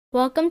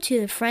Welcome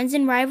to the Friends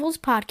and Rivals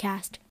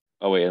podcast.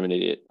 Oh, wait, I'm an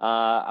idiot.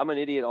 I'm an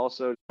idiot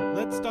also.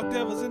 Let's talk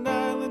Devils and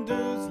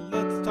Islanders.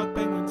 Let's talk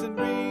Penguins and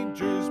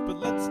Rangers. But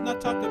let's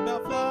not talk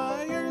about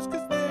Flyers,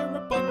 because they're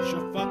a bunch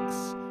of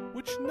fucks,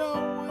 which no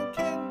one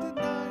can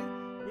deny.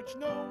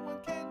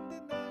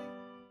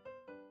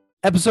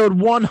 Episode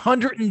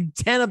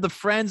 110 of the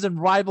Friends and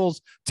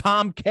Rivals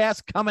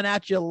Tomcast coming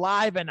at you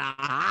live and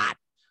hot.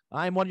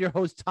 I'm one of your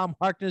hosts, Tom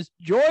Harkness.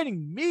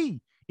 Joining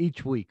me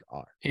each week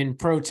are... In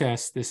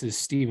protest, this is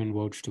Steven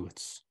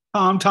Wojtowicz.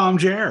 Tom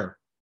Jer.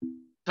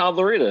 Tom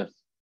Lorita,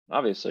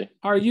 obviously.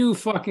 Are you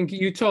fucking...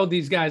 You told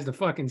these guys to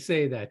fucking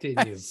say that,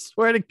 didn't you? I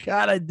swear to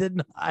God, I did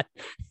not.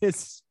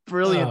 It's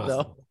brilliant,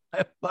 though.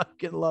 I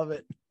fucking love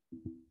it.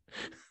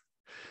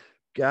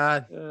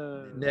 God,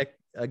 Nick,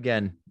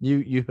 again,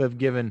 you have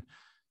given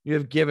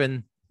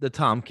the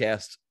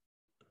Tomcast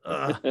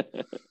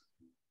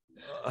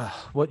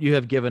what you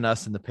have given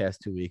us in the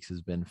past 2 weeks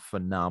has been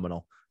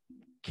phenomenal.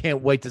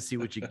 Can't wait to see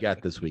what you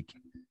got this week.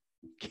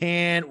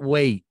 Can't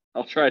wait.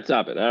 I'll try to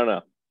top it. I don't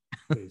know.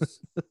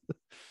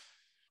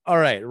 All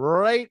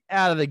right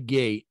out of the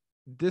gate,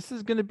 this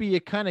is going to be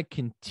a kind of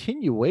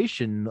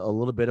continuation a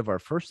little bit of our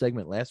first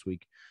segment last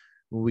week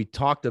when we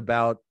talked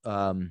about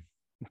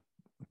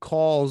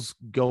calls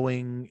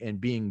going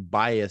and being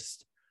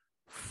biased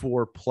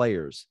for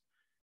players.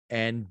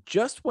 And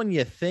just when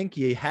you think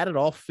you had it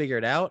all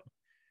figured out,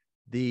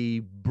 the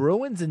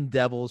Bruins and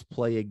Devils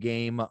play a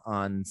game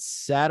on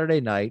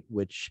Saturday night,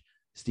 which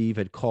Steve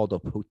had called a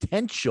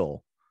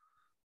potential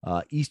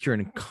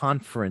Eastern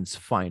Conference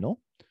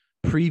final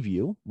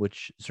preview,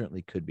 which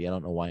certainly could be. I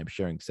don't know why I'm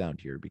sharing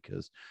sound here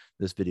because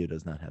this video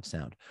does not have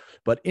sound.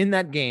 But in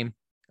that game,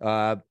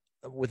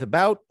 with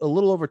about a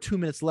little over 2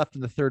 minutes left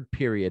in the third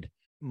period,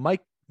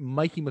 Mikey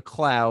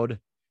McLeod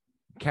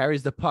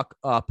carries the puck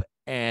up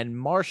and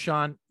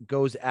Marchand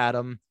goes at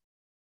him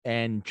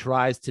and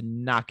tries to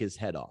knock his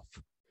head off.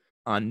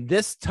 On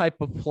this type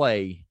of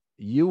play,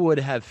 you would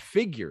have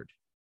figured,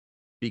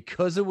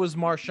 because it was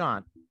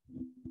Marchand,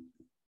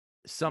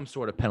 some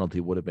sort of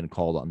penalty would have been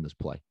called on this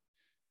play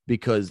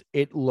because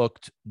it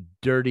looked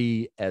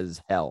dirty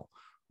as hell.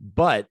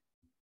 But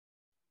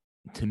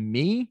to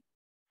me,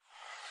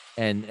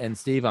 and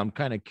Steve, I'm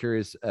kind of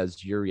curious as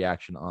to your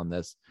reaction on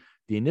this.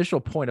 The initial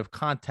point of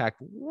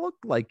contact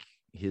looked like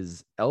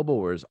his elbow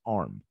or his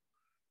arm.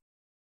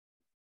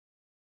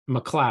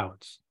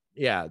 McLeod's.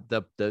 Yeah,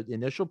 the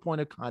initial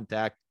point of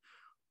contact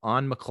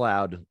on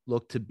McLeod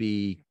looked to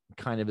be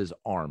kind of his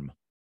arm.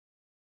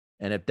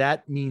 And if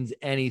that means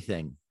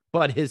anything,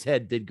 but his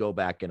head did go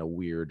back in a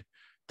weird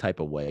type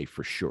of way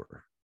for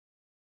sure.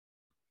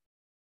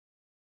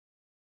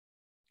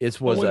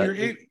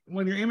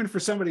 When you're aiming for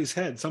somebody's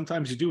head,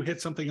 sometimes you do hit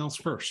something else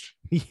first.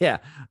 Yeah.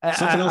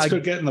 Something else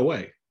could get in the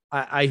way.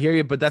 I hear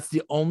you, but that's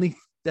the only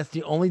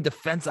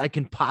defense I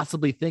can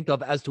possibly think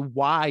of as to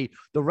why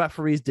the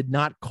referees did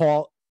not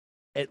call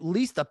at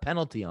least a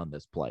penalty on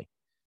this play.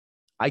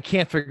 I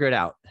can't figure it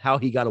out how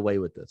he got away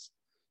with this.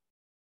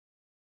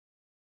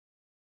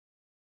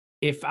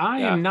 If I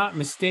am not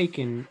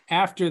mistaken,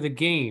 after the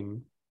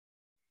game,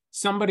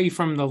 somebody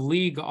from the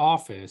league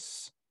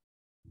office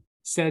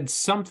said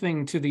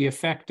something to the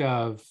effect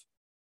of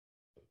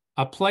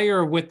a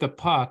player with the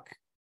puck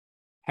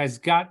has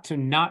got to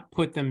not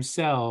put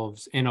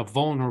themselves in a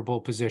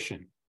vulnerable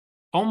position.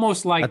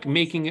 Almost like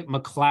making it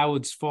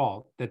McLeod's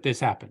fault that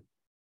this happened.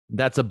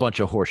 That's a bunch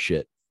of horse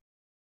shit.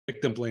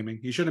 Victim blaming.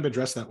 He shouldn't have been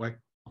dressed that way.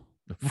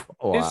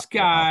 This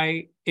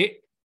guy,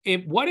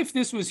 what if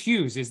this was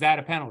Hughes? Is that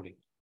a penalty?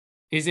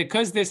 Is it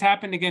because this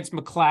happened against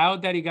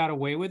McLeod that he got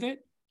away with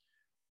it?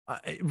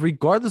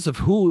 Regardless of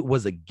who it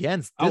was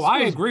against.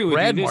 I agree with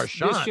Brad you.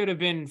 Marchand. This should have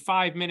been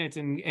 5 minutes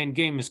and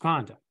game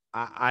misconduct.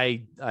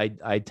 I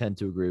tend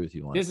to agree with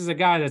you on this. Is a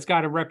guy that's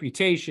got a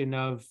reputation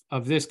of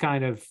this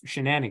kind of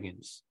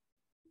shenanigans.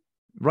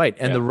 Right.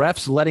 And the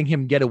refs letting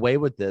him get away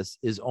with this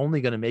is only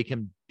going to make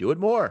him do it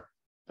more.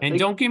 And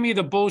don't give me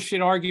the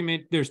bullshit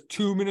argument. There's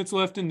 2 minutes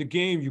left in the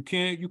game. You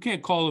can't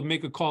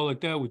make a call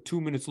like that with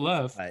 2 minutes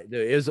left.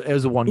 It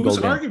was a one goal. Whose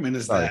argument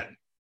is that?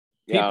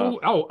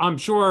 People, I'm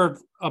sure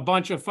a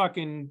bunch of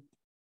fucking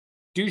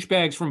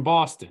douchebags from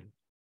Boston.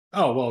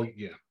 Oh, well,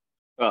 yeah.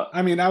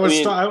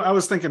 I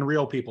was thinking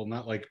real people,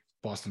 not like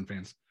Boston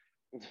fans.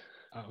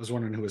 I was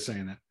wondering who was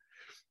saying that.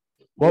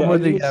 What were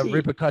the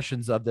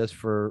repercussions of this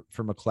for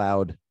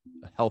McLeod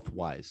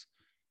health-wise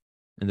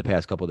in the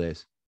past couple of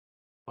days?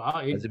 Well,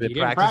 he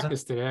didn't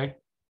practice today.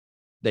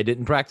 They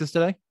didn't practice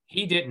today?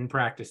 He didn't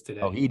practice today.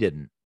 Oh, he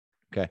didn't.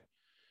 Okay.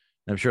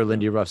 I'm sure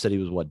Lindy Ruff said he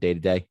was day to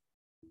day?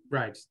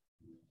 Right.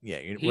 Yeah,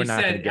 we're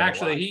not going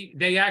to get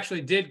they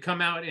actually did come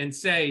out and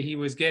say he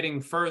was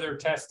getting further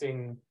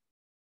testing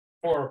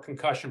for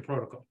concussion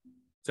protocol.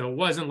 So it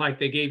wasn't like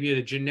they gave you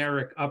the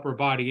generic upper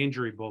body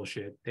injury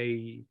bullshit.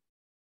 They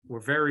were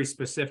very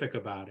specific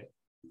about it.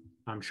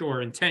 I'm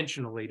sure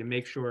intentionally to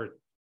make sure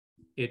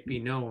it be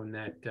known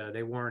that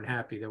they weren't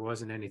happy there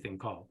wasn't anything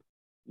called.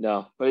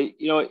 No, but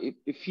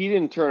if he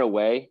didn't turn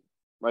away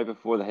right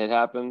before the hit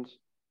happened,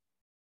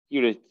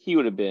 he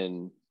would have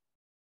been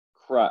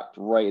cracked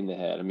right in the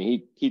head. I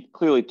mean,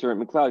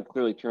 McLeod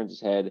clearly turns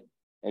his head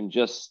and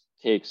just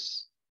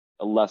takes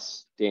a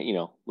less of it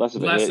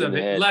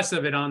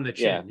on the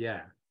chin.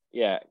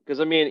 Yeah. Because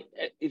I mean,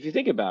 if you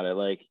think about it,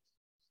 like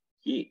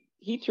he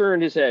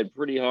turned his head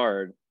pretty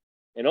hard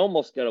and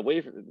almost got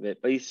away from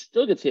it, but he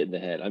still gets hit in the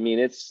head. I mean,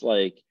 it's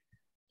like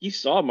he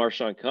saw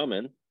Marchand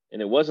coming,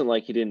 and it wasn't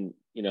like he didn't.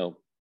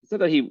 It's not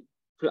that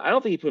I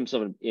don't think he put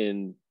himself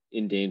in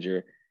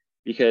danger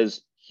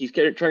because he's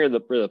trying to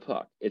bring the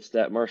puck. It's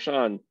that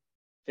Marchand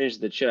finishes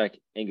the check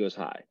and goes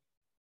high.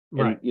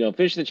 Right. And,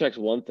 finishing the check's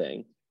one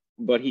thing,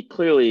 but he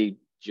clearly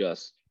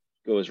just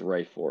goes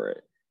right for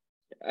it.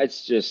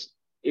 It's just,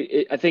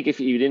 I think if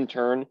you didn't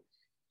turn,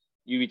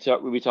 we'd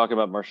be talking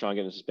about Marchand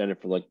getting suspended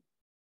for like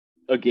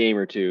a game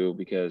or two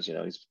because,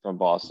 he's from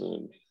Boston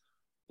and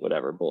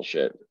whatever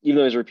bullshit. Even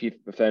though he's a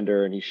repeat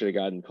offender and he should have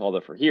gotten called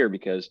up for here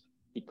because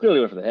he clearly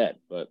went for the head.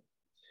 But,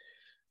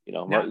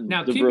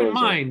 now keep in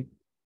mind,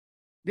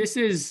 this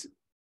is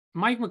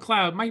Mike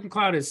McLeod. Mike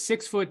McLeod is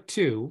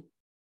 6'2".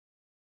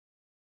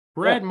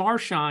 Brad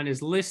Marchand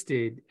is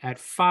listed at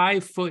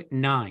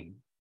 5'9".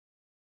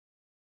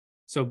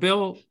 So,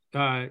 Bill,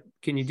 can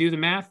you do the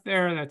math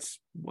there? That's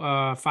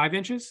 5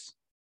 inches.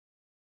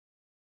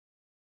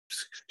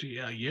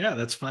 Yeah,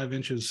 that's 5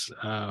 inches.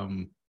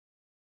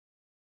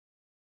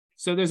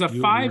 So there's a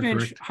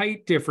 5-inch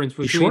height difference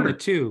between the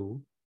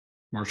two.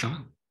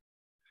 Marchand.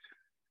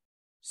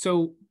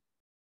 So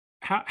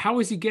how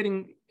is he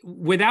getting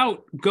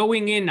without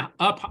going in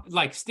up,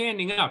 like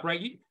standing up,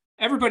 right?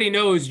 Everybody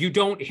knows you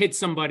don't hit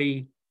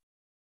somebody,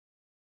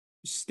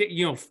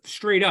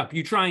 straight up.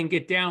 You try and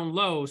get down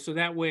low so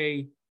that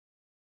way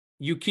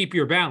you keep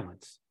your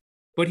balance.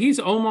 But he's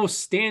almost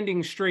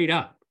standing straight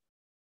up.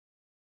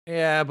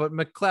 Yeah, but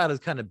McLeod is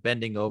kind of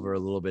bending over a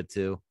little bit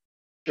too.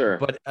 Sure.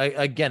 But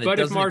again,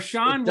 if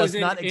Marchand was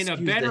in a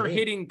better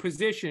hitting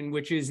position,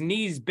 which is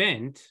knees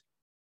bent,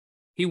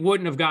 he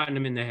wouldn't have gotten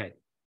him in the head.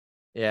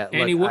 Yeah.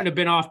 And he wouldn't have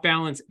been off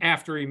balance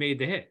after he made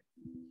the hit.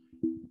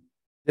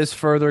 This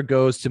further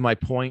goes to my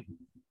point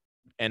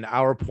and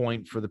our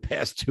point for the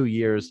past 2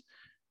 years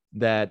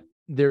that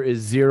there is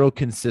zero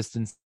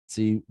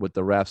consistency with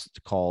the refs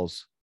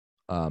calls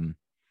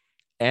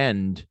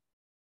and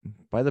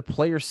by the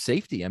player's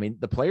safety. I mean,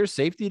 the player's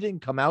safety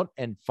didn't come out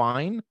and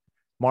fine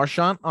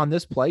Marchand on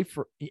this play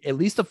for at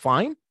least a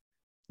fine,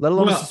 let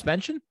alone a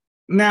suspension.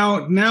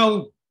 Now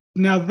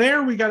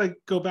there we got to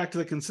go back to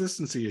the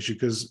consistency issue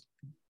because,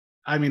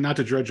 I mean, not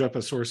to dredge up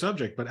a sore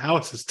subject, but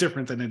Alex is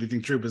different than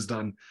anything Troop has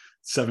done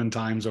 7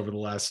 times over the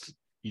last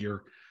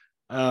year.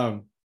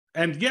 And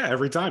yeah,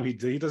 every time he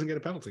doesn't get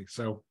a penalty.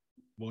 So,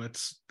 well,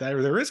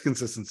 there is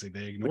consistency.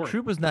 They ignore but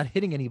Troop was not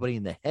hitting anybody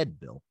in the head,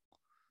 Bill.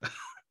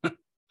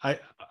 I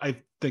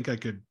think I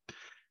could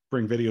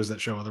bring videos that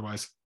show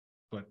otherwise.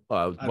 But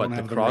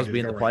the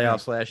Crosby in the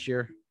playoffs last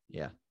year?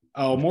 Yeah.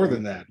 Oh, more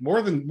than that.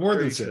 More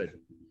than Sid.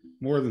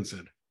 More than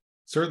Sid.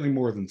 Certainly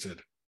more than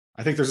Sid.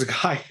 I think there's a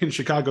guy in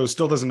Chicago who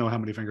still doesn't know how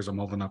many fingers I'm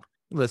holding up.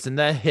 Listen,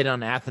 that hit on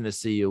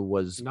Athanasiou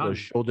was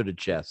shoulder to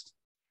chest.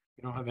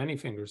 You don't have any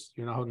fingers.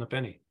 You're not holding up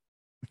any.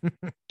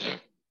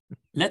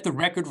 Let the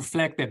record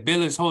reflect that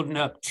Bill is holding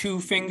up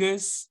 2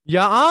 fingers.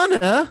 Your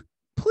Honor,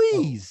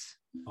 please.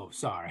 Oh,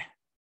 sorry.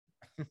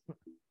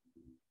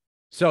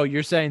 So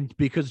you're saying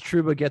because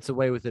Trouba gets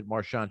away with it,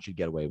 Marchand should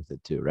get away with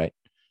it too, right?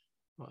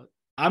 Well,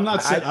 I'm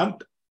not saying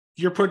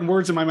you're putting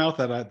words in my mouth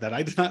that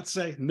I did not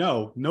say.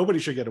 No, nobody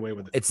should get away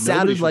with it. It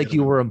sounded like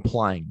you were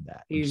implying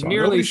that. He's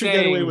merely saying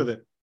get away with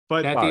it,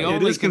 but that the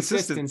only it is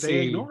consistent.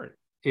 They ignore it.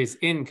 Is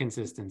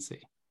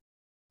inconsistency.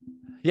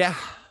 Yeah.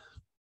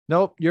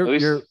 Nope.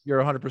 You're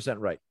 100%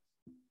 right.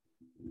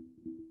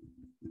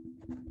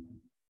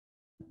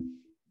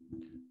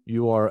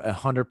 You are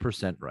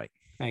 100% right.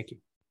 Thank you.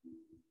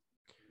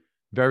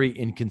 Very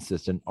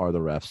inconsistent are the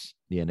refs,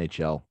 the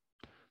NHL.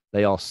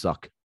 They all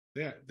suck.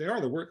 Yeah, they are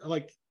the worst.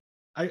 Like,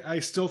 I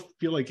still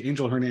feel like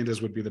Angel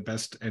Hernandez would be the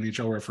best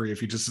NHL referee if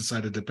he just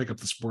decided to pick up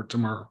the sport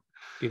tomorrow.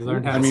 He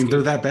learned how. I mean,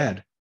 they're that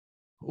bad.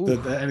 The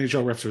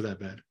NHL refs are that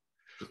bad.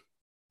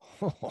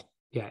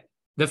 Yeah,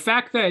 the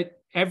fact that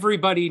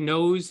everybody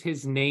knows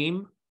his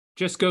name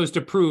just goes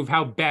to prove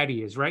how bad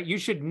he is, right? You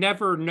should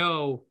never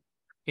know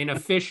an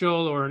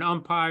official or an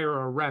umpire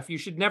or a ref. You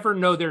should never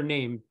know their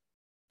name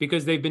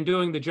because they've been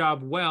doing the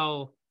job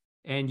well,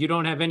 and you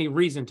don't have any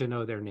reason to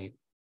know their name.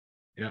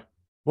 Yeah.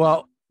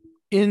 Well,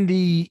 in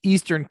the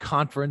Eastern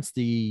Conference,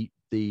 the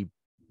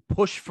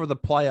push for the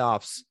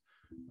playoffs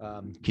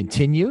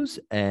continues.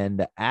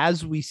 And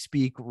as we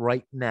speak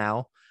right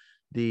now,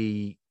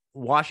 the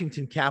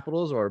Washington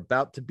Capitals are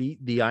about to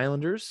beat the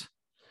Islanders,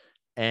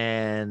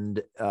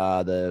 and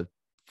the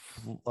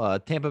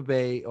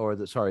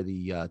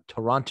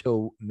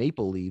Toronto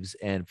Maple Leafs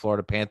and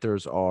Florida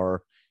Panthers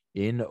are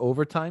in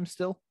overtime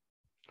still.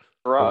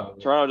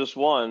 Toronto just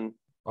won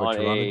on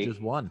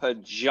Toronto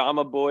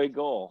Pajama Boy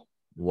goal.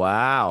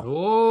 Wow.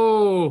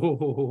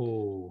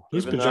 Oh,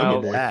 who's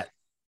Pajama Boy? That?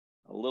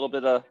 A little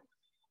bit of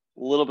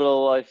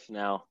life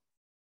now.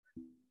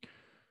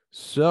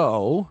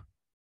 So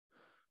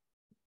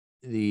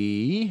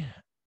the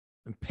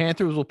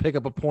Panthers will pick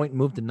up a point and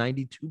move to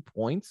 92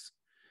 points.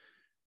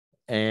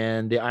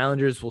 And the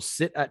Islanders will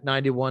sit at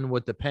 91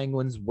 with the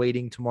Penguins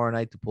waiting tomorrow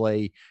night to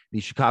play the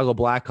Chicago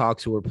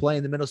Blackhawks, who are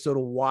playing the Minnesota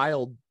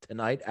Wild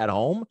tonight at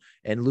home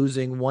and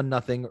losing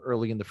 1-0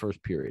 early in the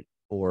first period,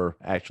 or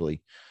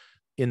actually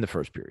in the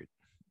first period.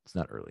 It's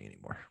not early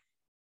anymore.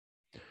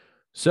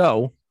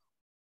 So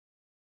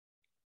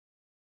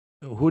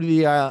who did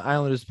the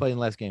Islanders play in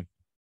the last game?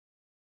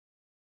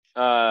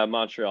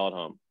 Montreal at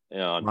home.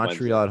 Montreal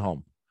Wednesday. at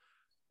home.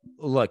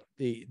 Look,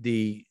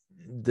 the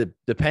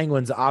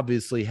Penguins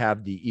obviously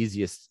have the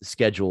easiest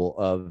schedule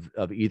of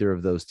either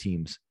of those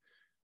teams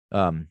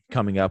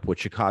coming up, with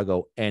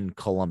Chicago and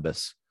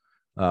Columbus,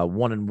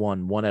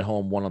 1-1, one at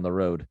home, one on the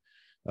road.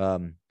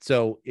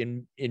 So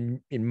in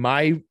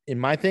my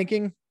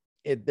thinking,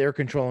 they're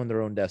controlling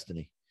their own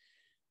destiny.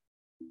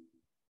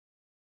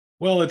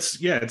 Well,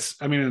 it's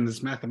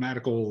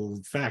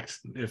mathematical fact.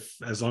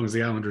 As long as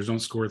the Islanders don't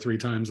score 3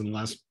 times in the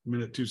last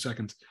minute, 2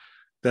 seconds,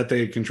 that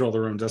they control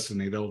their own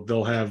destiny.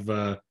 They'll have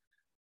the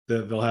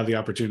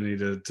opportunity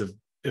to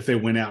if they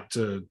win out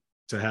to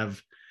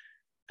have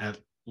at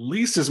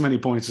least as many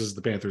points as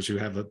the Panthers, who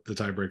have the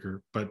tiebreaker,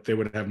 but they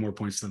would have more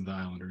points than the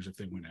Islanders if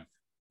they win out.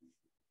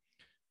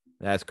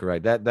 That's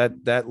correct.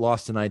 That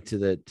loss tonight to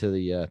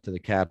the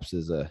Caps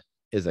is a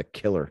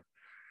killer.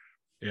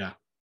 Yeah,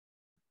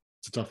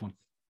 it's a tough one.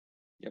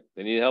 Yep,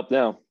 they need help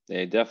now.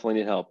 They definitely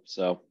need help.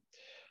 So,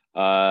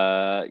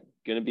 going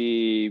to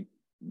be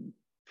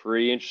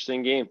pretty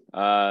interesting game.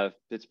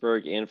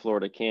 Pittsburgh and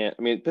Florida can't.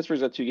 I mean,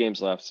 Pittsburgh's got 2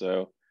 games left,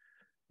 so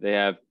they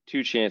have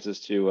 2 chances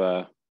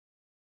to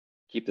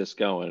keep this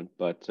going.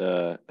 But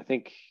I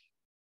think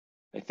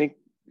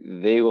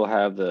they will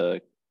have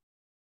the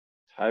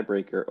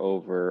tiebreaker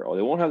over. Oh,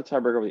 they won't have the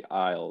tiebreaker over the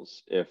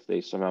Isles if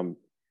they somehow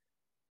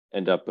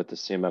end up with the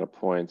same amount of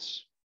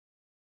points.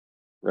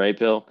 Right,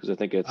 Bill? Because I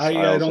think it's.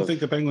 I don't think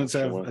the Penguins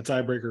have a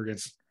tiebreaker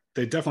against.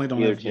 They definitely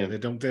don't have. team. They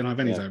don't have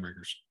any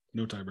tiebreakers.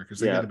 No tiebreakers.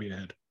 They got to be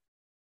ahead.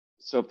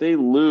 So if they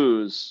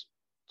lose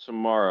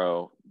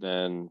tomorrow,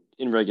 then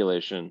in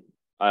regulation,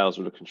 Isles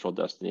would have controlled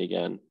destiny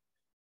again.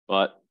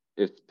 But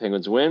if the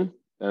Penguins win,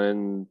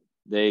 then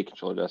they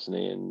control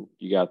destiny, and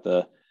you got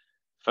the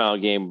final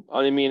game.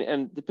 I mean,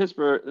 and the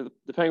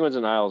Penguins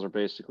and Isles are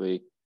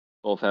basically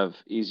both have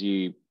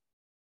easy.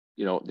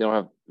 They don't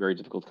have very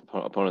difficult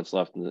opponents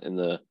left in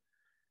their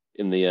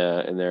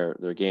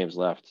games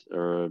left.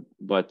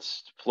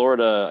 But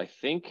Florida, I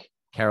think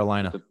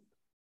Carolina.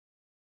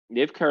 They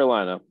have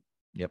Carolina.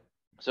 Yep.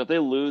 So if they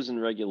lose in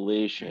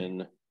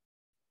regulation,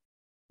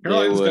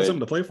 Carolina's got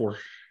something to play for.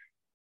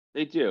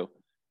 They do.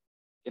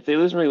 If they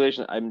lose in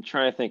regulation, I'm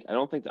trying to think. I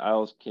don't think the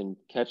Isles can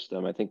catch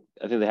them. I think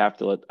they have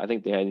to I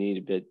think they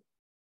need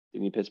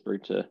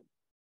Pittsburgh to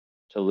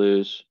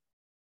lose,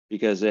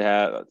 because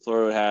Florida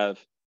would have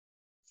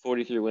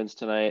 43 wins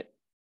tonight.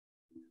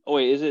 Oh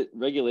wait, is it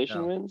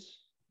regulation wins?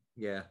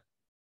 Yeah.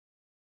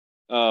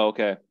 Oh,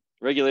 okay.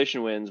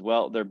 Regulation wins.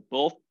 Well, they're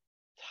both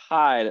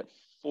tied at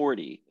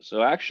 40.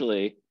 So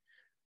actually,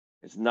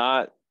 it's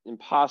not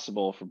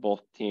impossible for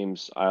both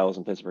teams, Isles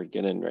and Pittsburgh,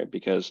 to get in, right?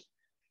 Because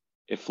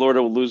if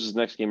Florida loses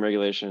next game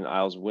regulation,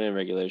 Isles win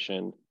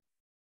regulation,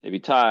 they'd be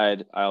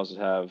tied. Isles would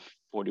have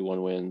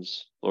 41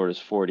 wins. Florida's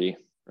 40,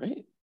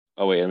 right?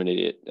 Oh wait, I'm an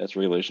idiot. That's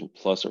regulation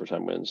plus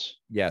overtime wins.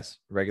 Yes,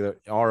 regular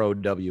ROW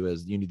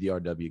is you need the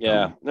RW.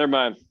 Yeah, never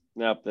mind.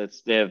 Nope, they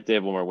have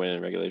one more win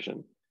in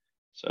regulation.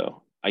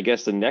 So I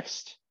guess what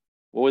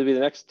would be the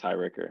next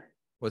tiebreaker?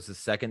 What's the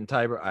second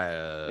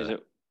tiebreaker? Is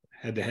it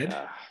head to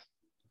head?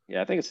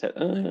 Yeah, I think it's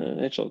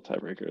NHL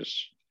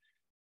tiebreakers.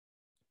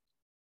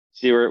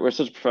 See, we're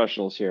such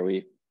professionals here.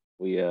 We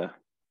do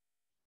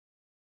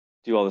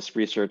all this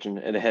research and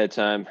ahead of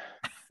time.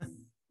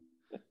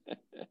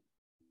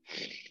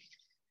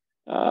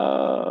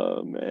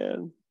 Oh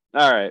man!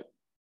 All right,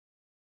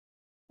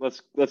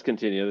 let's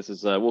continue. This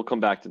is we'll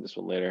come back to this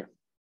one later.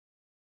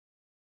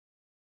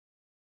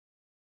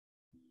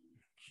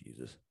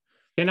 Jesus.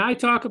 Can I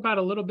talk about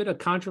a little bit of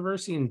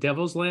controversy in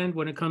Devil's Land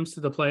when it comes to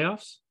the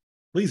playoffs?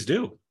 Please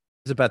do.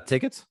 Is it about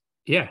tickets?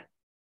 Yeah.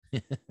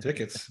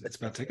 Tickets. It's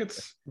about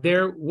tickets.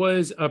 There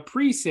was a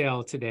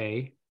pre-sale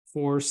today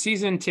for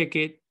season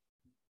ticket,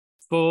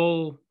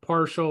 full,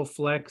 partial,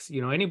 flex,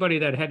 anybody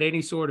that had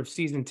any sort of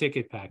season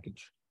ticket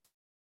package,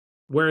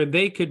 where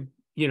they could,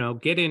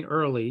 get in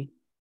early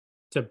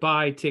to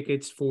buy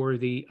tickets for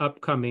the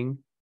upcoming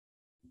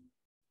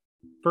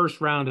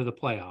first round of the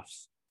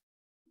playoffs.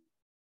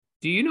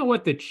 Do you know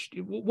what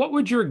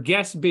would your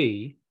guess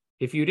be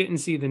if you didn't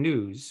see the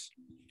news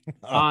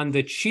on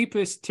the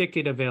cheapest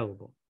ticket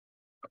available?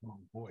 Oh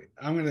boy,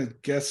 I'm gonna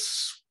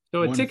guess.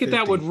 So a ticket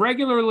that would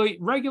regularly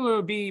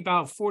be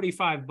about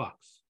 $45.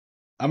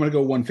 I'm gonna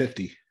go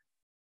 150.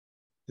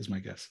 Is my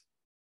guess.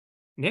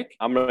 Nick,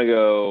 I'm gonna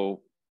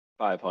go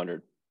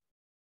 500.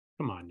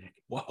 Come on, Nick.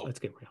 Whoa, let's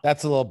get real.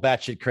 That's a little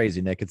batshit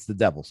crazy, Nick. It's the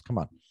Devils. Come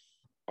on.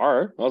 All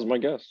right, that was my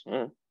guess. All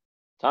right.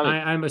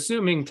 I'm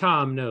assuming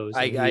Tom knows.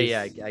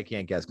 I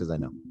can't guess because I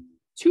know.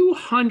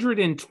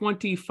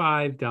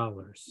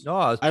 $225.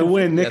 No, I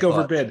win. Nick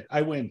overbid.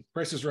 I win.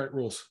 Price is Right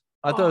rules.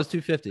 I thought it was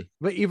 250.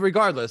 But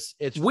regardless,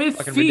 it's with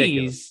fucking fees.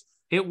 ridiculous.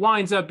 It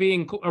winds up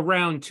being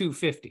around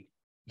 250.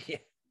 Yeah.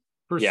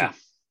 Yeah.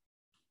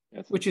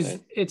 Which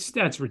insane.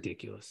 That's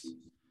ridiculous.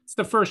 It's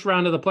the first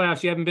round of the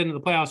playoffs. You haven't been to the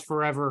playoffs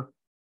forever.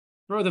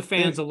 Throw the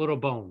fans a little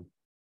bone.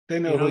 They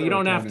know you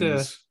don't have to.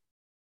 Is.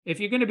 If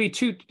you're going to be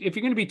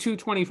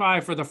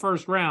 225 for the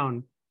first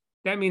round,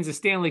 that means the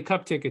Stanley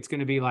Cup ticket's going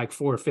to be like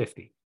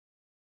 450.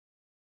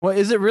 Well,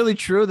 is it really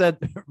true that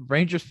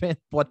Rangers fans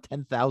bought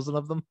 10,000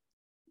 of them?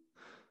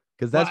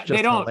 Because that's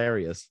just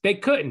hilarious. They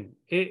couldn't.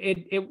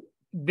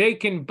 They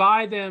can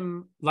buy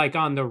them like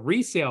on the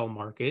resale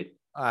market.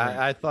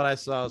 I thought I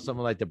saw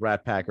someone like the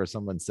Brat Pack or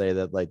someone say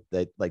that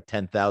like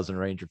 10,000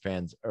 Ranger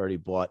fans already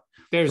bought.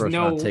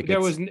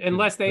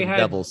 Unless they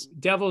had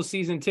Devils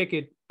season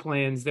ticket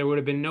plans, there would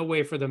have been no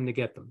way for them to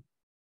get them.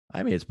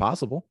 I mean, it's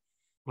possible.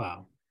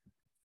 Wow.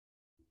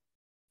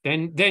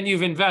 Then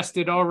you've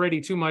invested already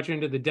too much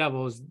into the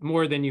Devils,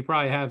 more than you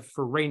probably have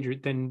for Rangers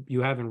than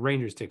you have in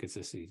Rangers tickets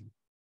this season.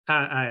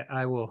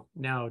 I will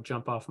now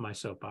jump off my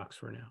soapbox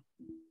for now.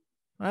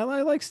 I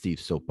like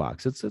Steve's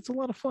soapbox. It's a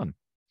lot of fun.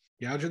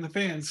 Gouging the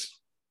fans.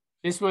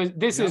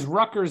 This is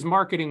Rutgers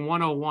marketing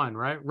 101,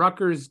 right?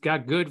 Rutgers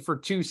got good for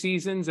 2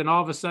 seasons, and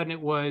all of a sudden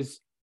it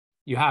was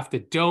you have to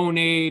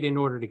donate in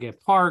order to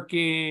get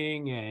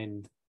parking,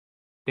 and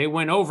they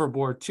went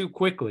overboard too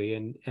quickly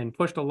and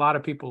pushed a lot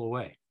of people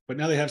away. But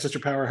now they have such a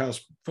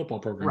powerhouse football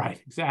program.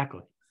 Right,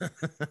 exactly.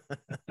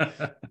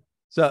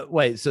 So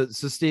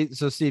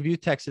Steve, you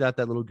texted out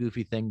that little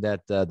goofy thing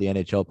that the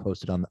NHL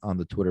posted on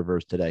the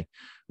Twitterverse today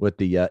with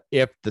the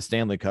if the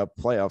Stanley Cup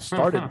playoffs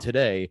started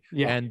today,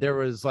 and there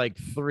was like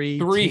three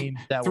teams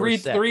that were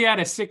set. 3 out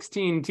of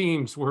 16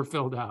 teams were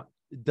filled out.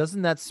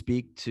 Doesn't that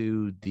speak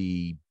to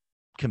the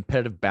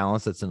competitive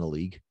balance that's in the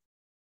league?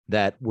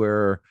 That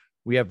where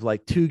we have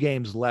like 2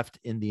 games left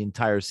in the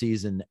entire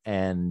season,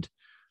 and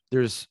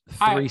there's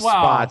 3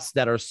 spots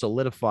that are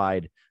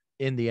solidified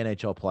in the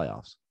NHL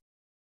playoffs.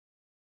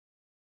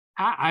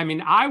 I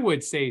mean, I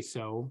would say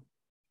so.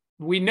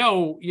 We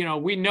know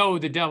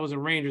the Devils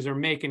and Rangers are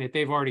making it.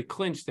 They've already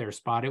clinched their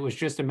spot. It was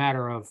just a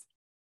matter of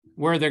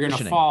where they're going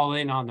to fall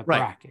in on the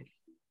bracket.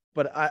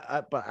 But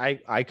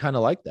I kind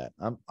of like that.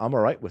 I'm all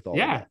right with all of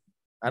that.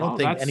 I don't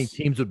think any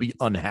teams would be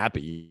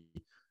unhappy.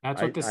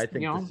 That's what I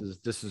think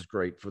this is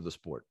great for the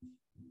sport.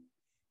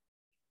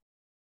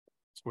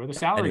 It's where the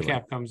salary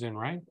cap comes in,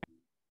 right?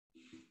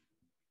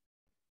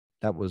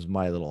 That was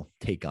my little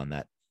take on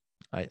that.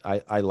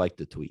 I like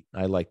the tweet.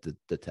 I like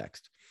the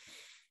text.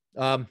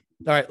 All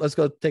right, let's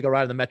go take a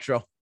ride in the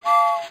Metro.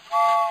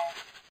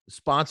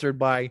 Sponsored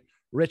by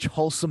Rich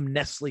Wholesome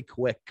Nestle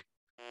Quick.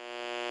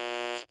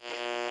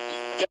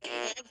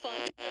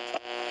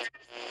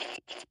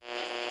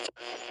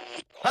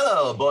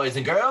 Hello, boys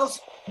and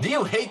girls. Do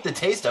you hate the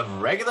taste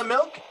of regular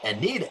milk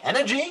and need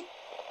energy?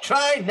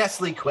 Try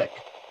Nestle Quick.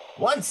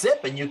 1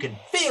 sip and you can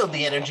feel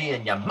the energy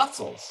in your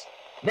muscles.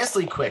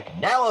 Nestle Quick,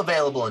 now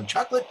available in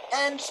chocolate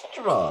and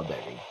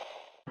strawberry.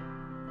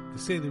 They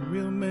say the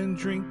real men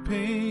drink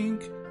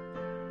pink.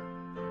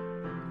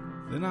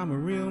 Then I'm a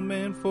real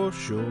man for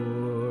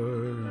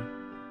sure.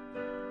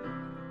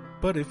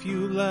 But if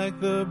you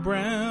like the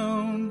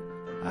brown,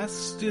 I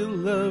still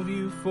love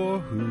you for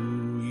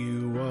who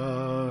you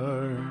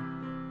are.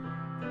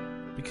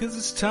 Because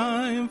it's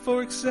time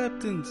for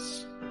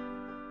acceptance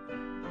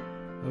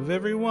of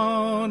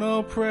everyone,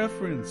 all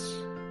preference.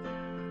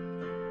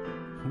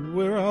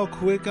 We're all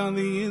quick on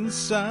the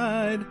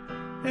inside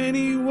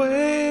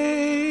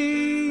anyway.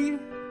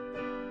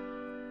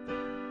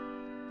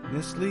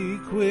 Nestle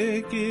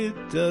Quick, it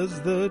does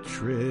the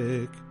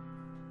trick.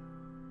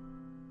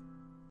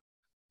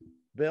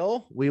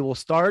 Bill, we will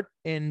start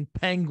in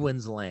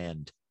Penguins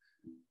land.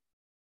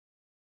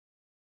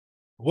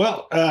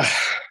 Well,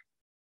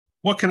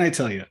 what can I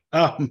tell you?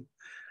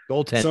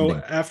 Goaltending. So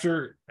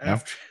after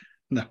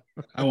no,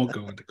 I won't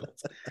go into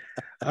goals.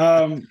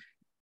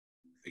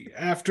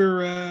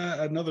 After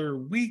another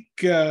week,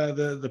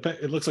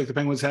 it looks like the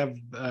Penguins have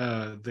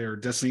their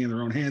destiny in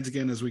their own hands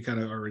again, as we kind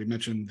of already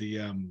mentioned.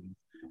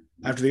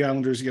 After the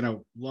Islanders,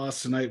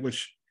 lost tonight,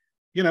 which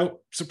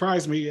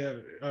surprised me.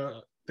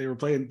 They were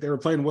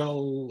playing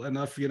well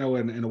enough, in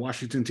a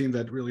Washington team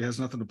that really has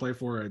nothing to play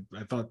for.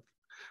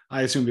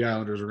 I assumed the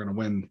Islanders were going to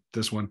win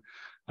this one,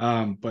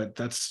 but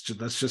that's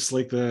just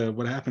like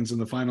what happens in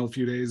the final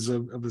few days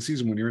of the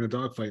season when you're in a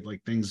dogfight.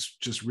 Like things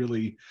just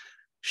really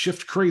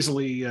shift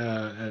crazily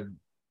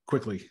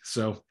quickly.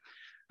 So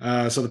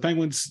the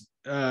Penguins,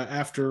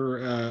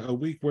 after a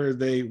week where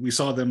we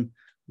saw them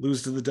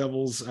lose to the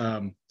Devils,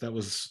 that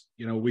was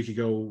a week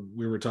ago.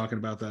 We were talking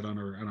about that on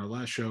our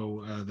last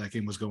show. That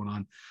game was going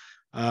on.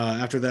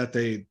 After that,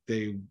 they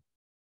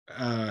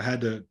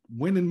had to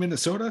win in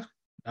Minnesota,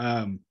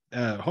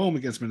 home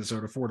against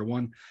Minnesota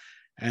 4-1,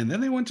 and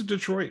then they went to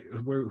Detroit,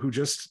 who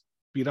just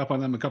beat up on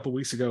them a couple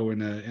weeks ago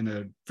in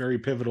a very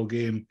pivotal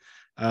game.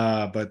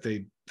 But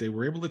they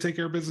were able to take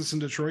care of business in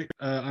Detroit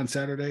on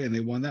Saturday, and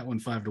they won that one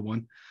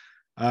 5-1.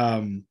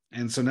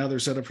 And so now they're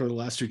set up for the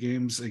last 2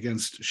 games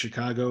against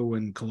Chicago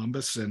and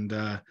Columbus, and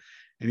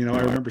And,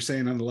 I remember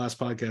saying on the last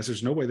podcast,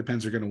 there's no way the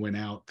Pens are going to win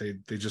out.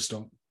 They just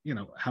don't,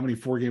 how many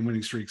 4-game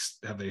winning streaks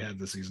have they had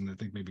this season? I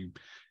think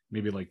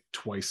maybe like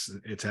twice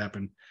it's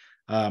happened.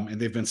 And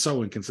they've been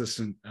so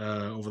inconsistent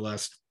over the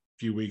last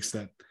few weeks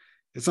that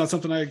it's not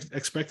something I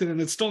expected. And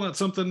it's still not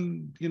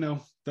something,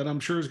 that I'm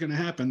sure is going to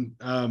happen.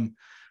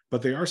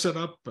 But they are set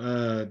up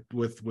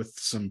with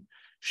some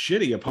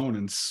shitty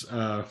opponents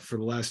for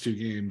the last 2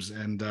 games.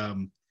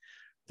 And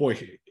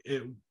boy,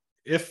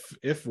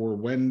 if or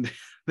when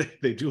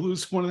they do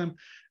lose one of them,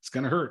 it's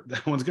going to hurt.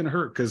 That one's going to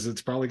hurt because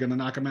it's probably going to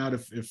knock them out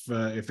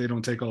if they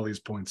don't take all these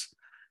points.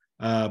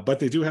 But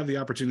they do have the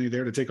opportunity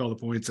there to take all the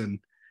points. And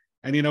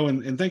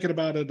in thinking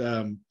about it,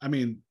 I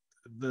mean,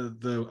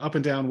 the up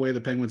and down way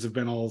the Penguins have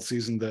been all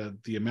season,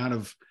 the amount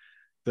of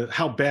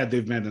how bad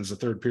they've been as a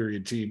third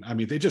period team. I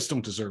mean, they just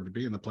don't deserve to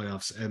be in the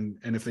playoffs. And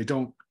if they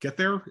don't get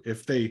there,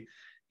 if they,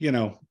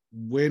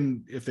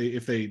 win, if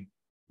they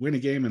win a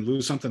game and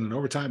lose something in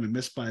overtime and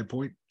miss by a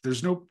point,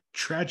 there's no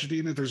tragedy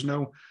in it. There's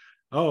no,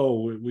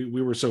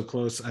 we were so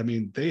close. I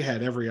mean, they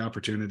had every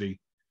opportunity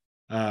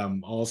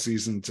all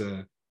season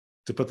to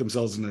put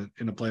themselves in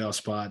a playoff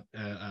spot,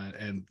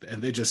 and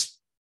they just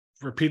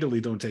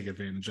repeatedly don't take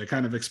advantage. I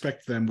kind of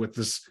expect them with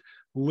this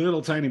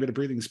little tiny bit of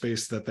breathing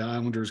space that the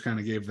Islanders kind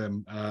of gave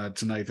them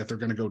tonight, that they're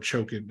going to go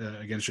choke it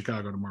against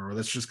Chicago tomorrow.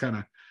 That's just kind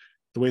of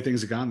the way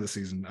things have gone this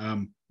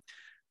season.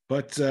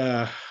 But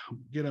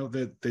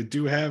that they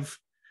do have,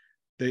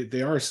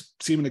 they are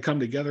seeming to come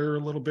together a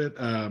little bit.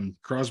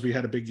 Crosby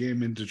had a big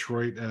game in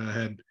Detroit,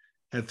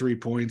 had 3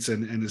 points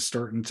and is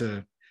starting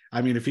to,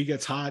 I mean, if he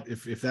gets hot,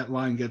 if that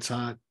line gets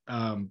hot,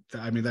 I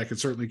mean, that could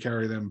certainly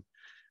carry them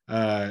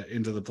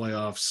into the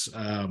playoffs,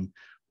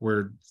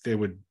 where they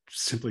would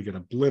simply get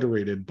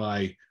obliterated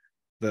by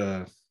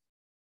the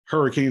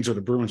Hurricanes or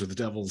the Bruins or the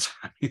Devils.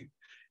 I mean,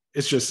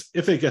 it's just,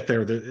 if they get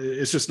there,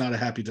 it's just not a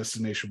happy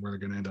destination where they're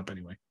going to end up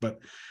anyway. But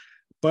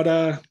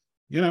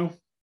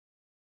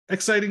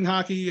exciting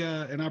hockey,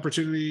 an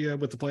opportunity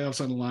with the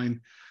playoffs on the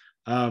line.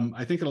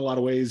 I think in a lot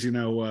of ways,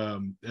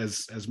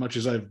 as much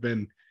as I've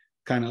been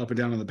kind of up and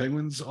down on the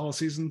Penguins all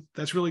season,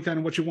 that's really kind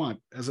of what you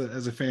want as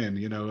a fan,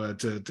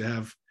 to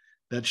have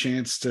that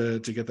chance to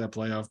get that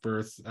playoff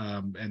berth,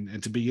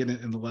 and to be in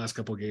it in the last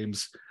couple of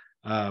games.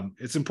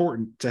 It's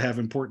important to have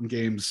important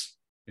games.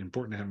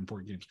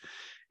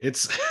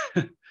 It's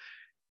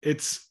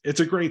it's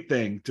a great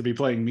thing to be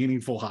playing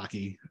meaningful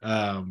hockey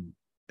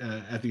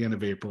at the end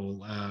of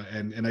April,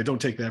 and I don't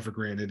take that for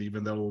granted,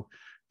 even though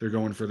they're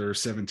going for their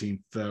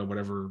 17th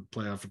whatever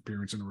playoff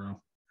appearance in a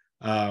row.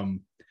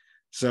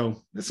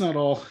 So it's not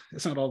all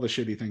the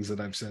shitty things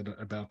that I've said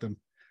about them,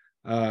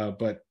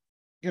 but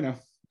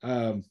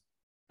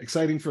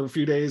exciting for a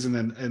few days, and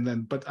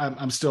then but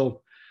I'm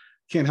still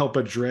can't help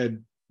but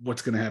dread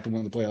what's going to happen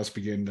when the playoffs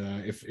begin,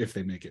 if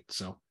they make it.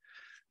 So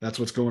that's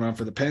what's going on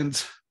for the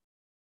Pens.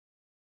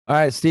 All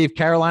right, Steve,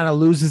 Carolina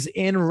loses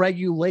in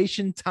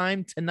regulation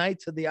time tonight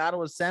to the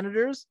Ottawa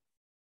Senators.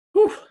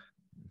 Whew.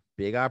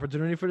 Big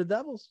opportunity for the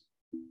Devils.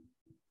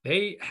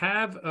 They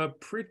have a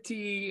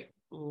pretty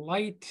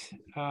light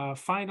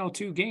final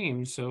 2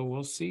 games, so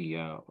we'll see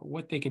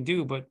what they can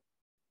do. But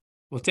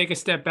we'll take a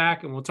step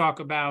back and we'll talk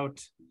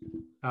about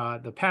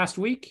the past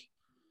week.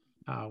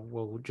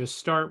 We'll just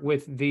start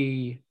with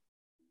the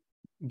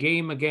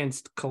game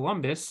against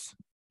Columbus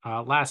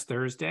last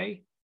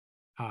Thursday,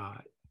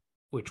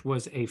 which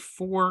was an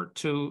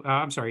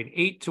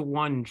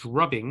 8-1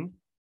 drubbing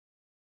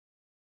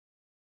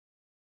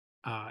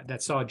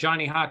that saw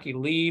Johnny Hockey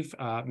leave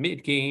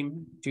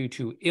mid-game due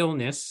to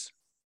illness.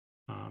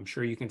 I'm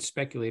sure you can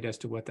speculate as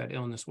to what that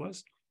illness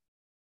was.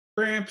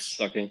 Cramps.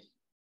 Sucking.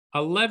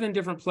 11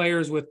 different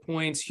players with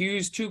points.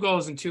 Hughes, 2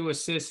 goals and 2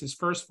 assists, his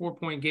first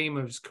 4-point game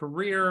of his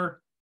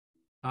career.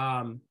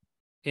 In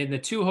the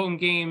 2 home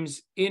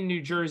games in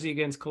New Jersey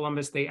against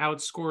Columbus, they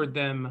outscored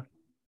them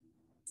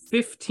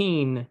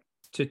 15-2.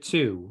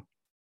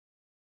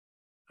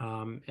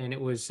 And it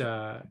was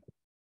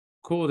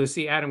cool to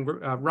see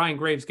Ryan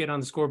Graves get on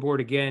the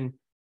scoreboard again.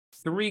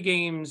 3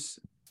 games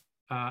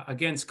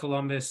against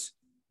Columbus.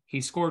 He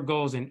scored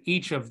goals in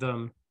each of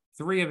them.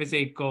 3 of his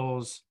 8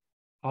 goals,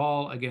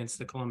 all against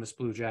the Columbus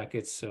Blue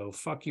Jackets. So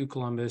fuck you,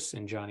 Columbus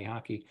and Johnny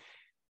Hockey.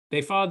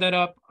 They followed that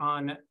up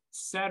on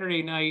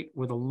Saturday night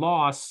with a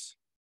loss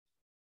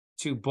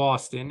to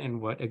Boston, and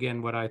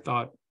what I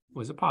thought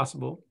was a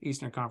possible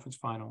Eastern Conference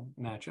Final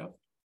matchup.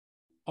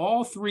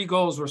 All 3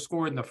 goals were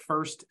scored in the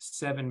first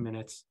 7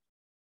 minutes,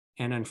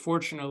 and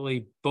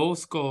unfortunately,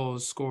 both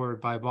goals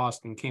scored by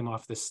Boston came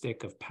off the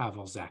stick of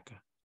Pavel Zacha.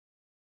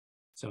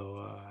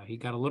 So he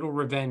got a little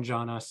revenge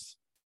on us.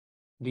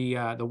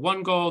 The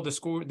 1 goal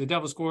the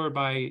Devils scored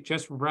by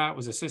Jesper Bratt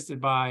was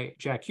assisted by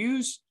Jack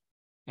Hughes,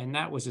 and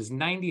that was his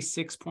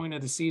 96th point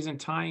of the season,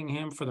 tying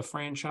him for the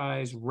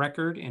franchise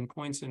record in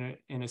points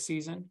in a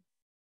season.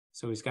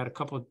 So he's got a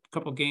couple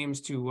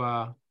games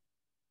to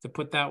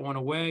put that one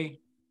away,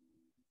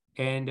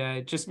 and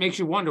it just makes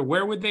you wonder,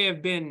 where would they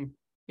have been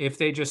if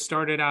they just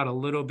started out a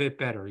little bit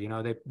better?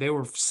 They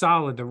were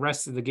solid the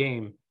rest of the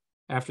game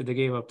after they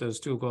gave up those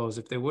 2 goals.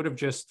 If they would have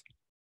just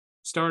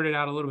started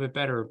out a little bit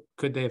better,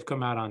 could they have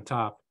come out on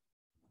top?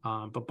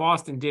 But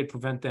Boston did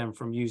prevent them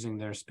from using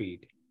their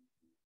speed.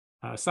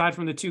 Aside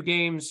from the two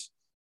games,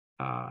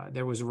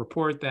 there was a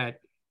report that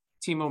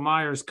Timo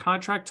Meyer's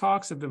contract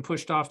talks have been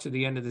pushed off to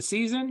the end of the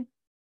season.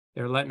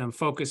 They're letting him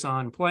focus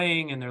on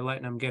playing, and they're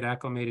letting him get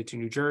acclimated to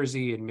New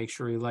Jersey and make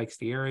sure he likes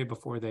the area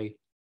before they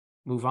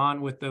move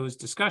on with those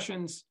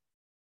discussions.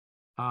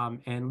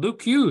 And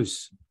Luke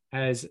Hughes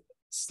has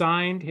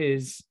signed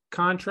his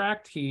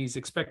contract. He's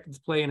expected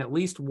to play in at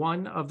least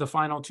one of the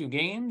final two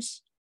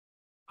games.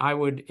 I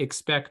would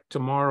expect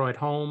tomorrow at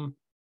home,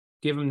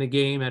 give him the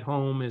game at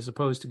home as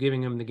opposed to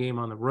giving him the game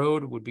on the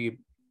road would be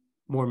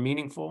more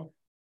meaningful.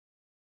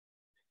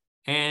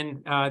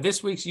 And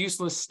this week's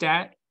useless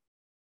stat,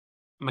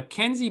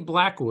 Mackenzie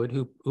Blackwood,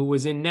 who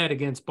was in net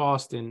against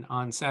Boston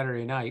on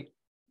Saturday night,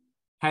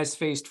 has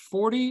faced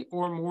 40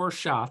 or more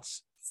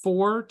shots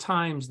 4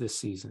 times this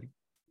season.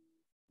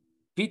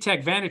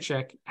 Vitek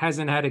Vanacek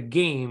hasn't had a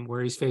game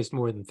where he's faced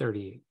more than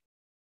 38.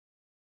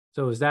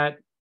 So is that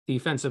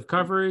defensive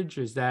coverage?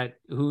 Is that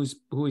who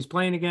he's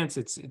playing against?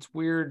 It's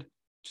weird,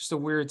 just a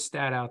weird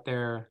stat out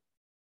there,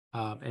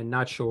 and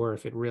not sure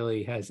if it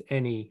really has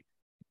any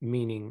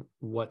meaning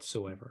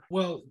whatsoever.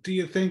 Well, do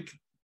you think?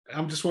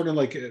 I'm just wondering,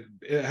 like,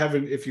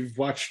 if you've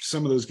watched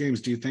some of those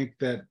games, do you think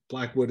that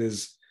Blackwood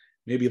is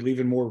maybe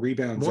leaving more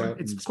rebounds out?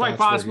 It's quite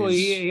possible.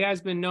 He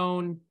has been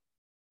known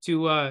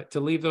to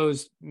leave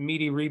those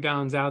meaty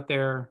rebounds out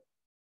there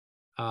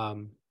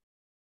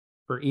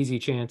for easy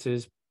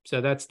chances. So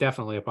that's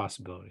definitely a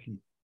possibility.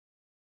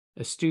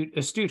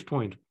 Astute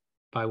point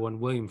by one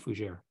William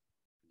Fougere.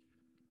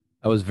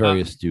 That was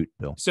very astute,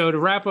 Bill. So to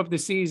wrap up the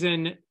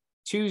season,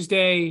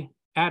 Tuesday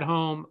at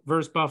home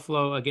versus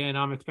Buffalo. Again,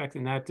 I'm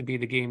expecting that to be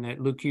the game that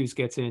Luke Hughes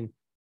gets in.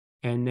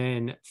 And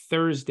then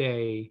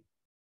Thursday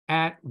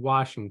at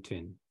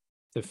Washington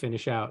to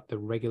finish out the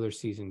regular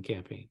season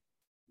campaign.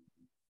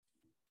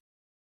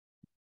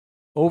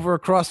 Over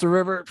across the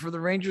river for the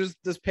Rangers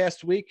this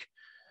past week.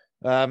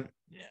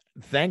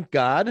 Thank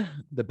God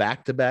the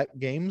back-to-back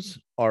games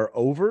are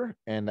over,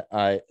 and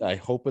I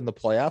hope in the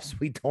playoffs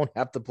we don't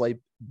have to play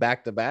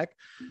back-to-back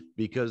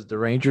because the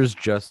Rangers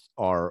just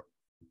are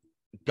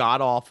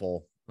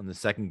god-awful in the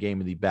second game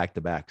of the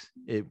back-to-backs.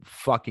 It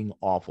fucking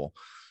awful.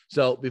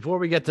 So before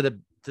we get to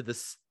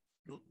this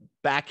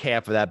back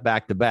half of that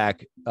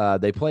back-to-back,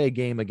 they play a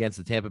game against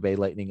the Tampa Bay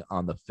Lightning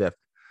on the 5th.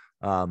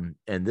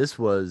 And this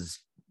was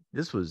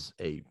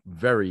a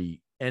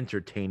very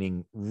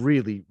entertaining,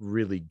 really,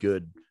 really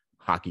good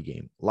hockey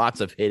game. Lots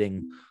of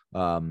hitting.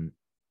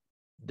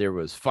 There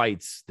was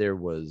fights. There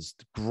was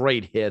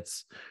great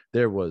hits.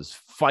 There was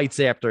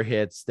fights after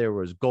hits. There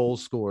was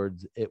goals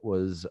scored. It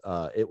was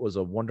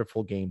a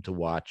wonderful game to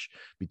watch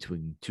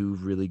between two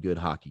really good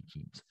hockey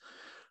teams.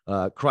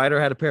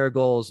 Kreider had a pair of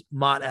goals.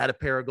 Mott had a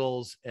pair of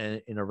goals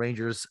in a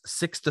Rangers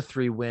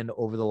 6-3 win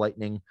over the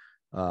Lightning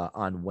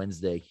on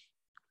Wednesday.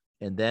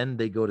 And then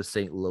they go to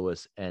St.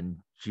 Louis, and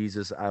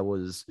Jesus, I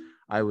was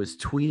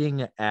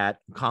tweeting at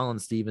Colin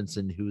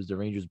Stevenson, who's the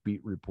Rangers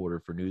beat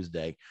reporter for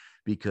Newsday,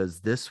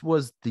 because this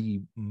was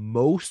the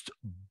most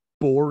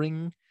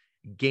boring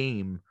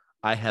game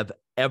I have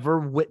ever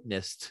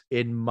witnessed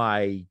in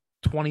my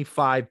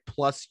 25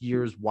 plus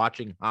years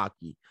watching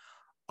hockey.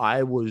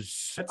 I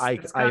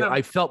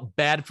felt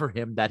bad for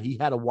him that he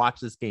had to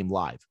watch this game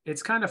live.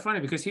 It's kind of funny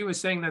because he was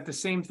saying that the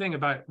same thing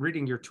about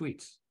reading your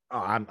tweets.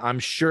 I'm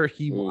sure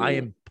I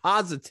am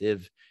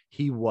positive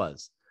he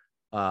was.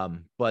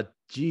 But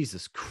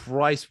Jesus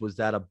Christ, was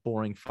that a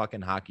boring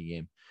fucking hockey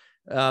game?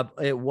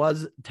 It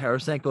was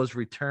Tarasenko's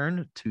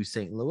return to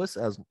St. Louis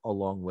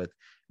along with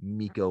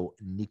Mikko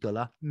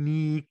Nicola.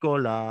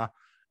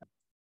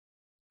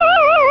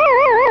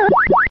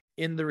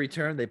 In the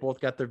return, they both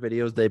got their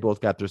videos. They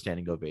both got their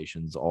standing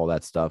ovations, all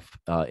that stuff.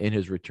 In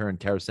his return,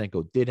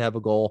 Tarasenko did have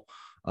a goal.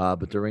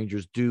 But the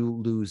Rangers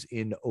do lose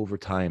in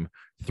overtime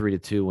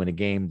 3-2 in a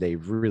game they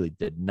really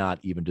did not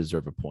even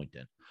deserve a point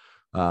in.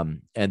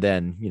 And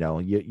then,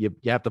 you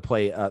have to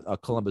play a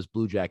Columbus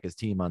Blue Jackets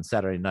team on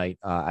Saturday night.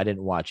 I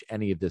didn't watch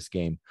any of this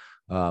game.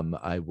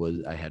 I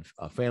had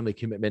a family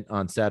commitment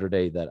on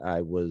Saturday that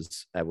I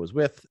was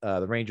with.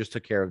 The Rangers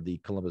took care of the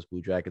Columbus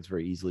Blue Jackets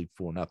very easily,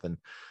 4-0.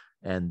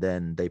 And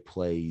then they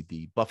play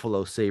the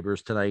Buffalo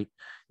Sabres tonight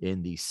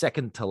in the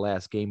second to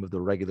last game of the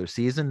regular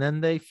season.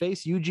 Then they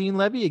face Eugene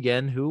Levy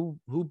again, who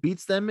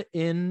beats them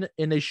in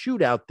a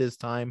shootout this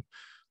time.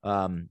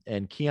 And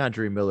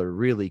Keandre Miller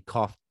really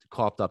coughed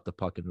up the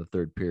puck in the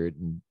third period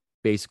and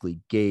basically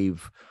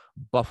gave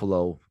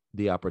Buffalo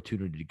the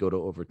opportunity to go to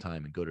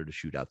overtime and go to the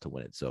shootout to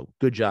win it. So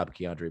good job,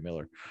 Keandre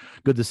Miller.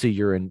 Good to see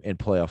you're in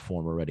playoff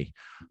form already.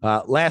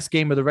 Last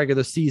game of the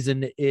regular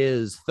season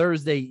is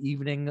Thursday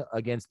evening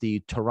against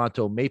the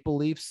Toronto Maple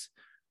Leafs.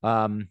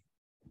 And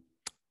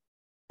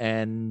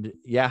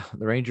yeah,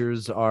 the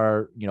Rangers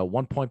are,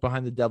 1 point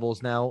behind the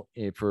Devils now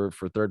for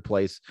third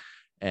place.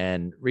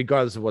 And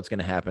regardless of what's going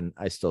to happen,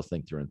 I still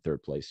think they're in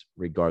third place,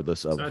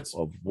 regardless of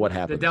what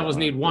happens. The Devils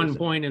need 1 Thursday.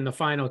 point in the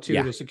final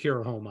 2 to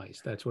secure home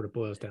ice. That's what it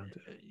boils down to.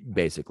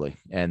 Basically.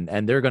 And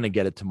they're going to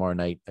get it tomorrow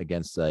night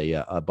against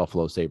a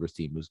Buffalo Sabres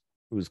team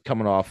who's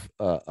coming off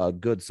a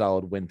good,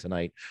 solid win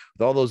tonight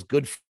with all those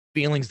good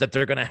feelings that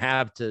they're going to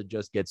have to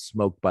just get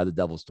smoked by the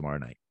Devils tomorrow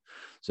night.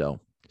 So,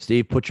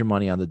 Steve, put your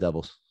money on the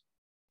Devils.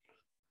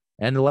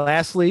 And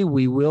lastly,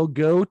 we will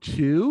go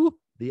to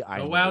the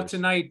Islanders. Go out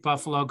tonight,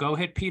 Buffalo. Go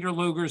hit Peter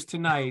Luger's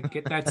tonight.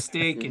 Get that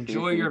steak.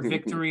 Enjoy your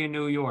victory in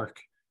New York.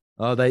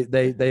 Oh,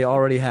 they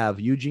already have.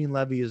 Eugene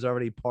Levy is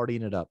already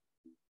partying it up.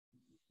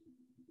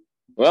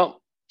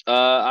 Well,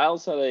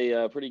 Isles had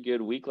a pretty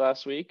good week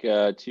last week.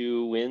 2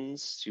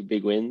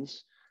 big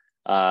wins.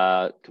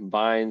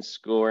 Combined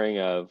scoring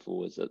of,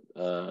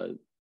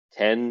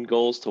 10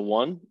 goals to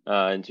 1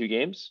 in 2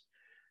 games.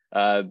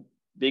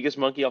 Biggest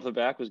monkey off the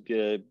back was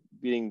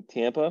beating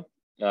Tampa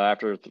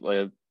after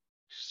a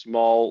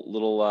small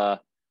little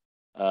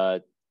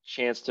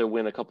chance to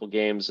win a couple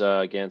games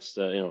against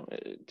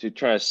to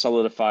try to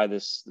solidify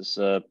this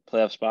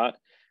playoff spot.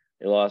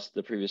 They lost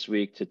the previous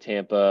week to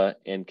Tampa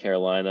and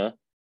Carolina,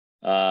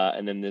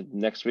 and then the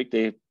next week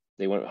they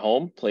went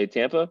home, played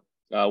Tampa,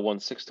 won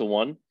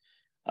 6-1,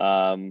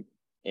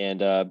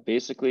 and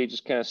basically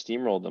just kind of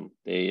steamrolled them.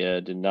 They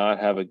did not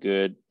have a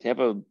good.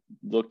 Tampa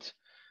looked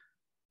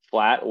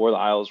flat, or the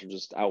Isles were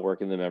just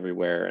outworking them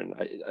everywhere. And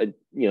I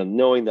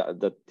knowing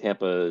that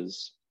Tampa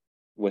is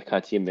what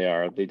kind of team they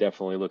are, they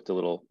definitely looked a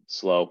little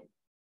slow,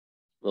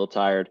 a little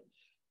tired.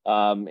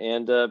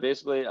 And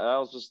basically,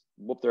 Isles just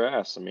whooped their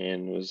ass. I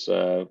mean, it was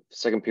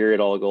second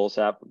period, all the goals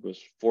happened. It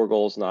was 4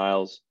 goals in the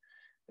Isles.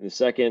 In the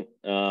second,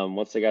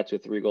 once they got to a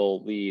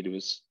 3-goal lead,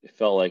 it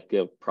felt like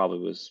it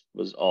probably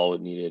was all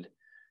it needed.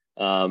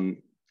 A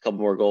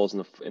couple more goals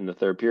in the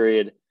third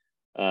period.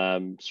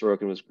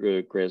 Sorokin was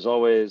great as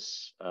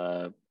always.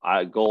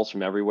 Goals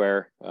from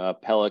everywhere.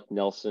 Pelech,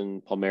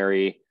 Nelson,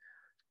 Palmieri,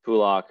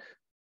 Pulak,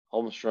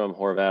 Holmstrom,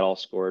 Horvat all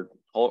scored.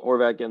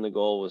 Horvat getting the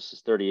goal was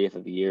his 38th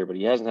of the year, but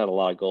he hasn't had a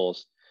lot of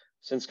goals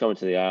since coming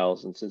to the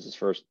Isles and since his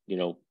first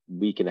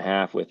week and a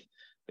half with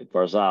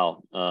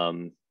Barzal.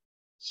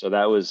 So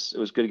it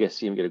was good to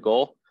see him get a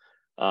goal.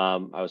 I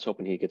was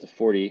hoping he'd get to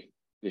 40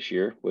 this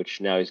year, which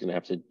now he's going to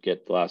have to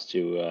get the last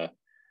 2.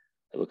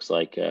 It looks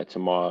like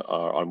tomorrow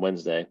on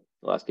Wednesday.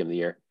 The last game of the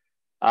year.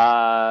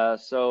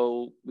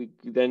 So we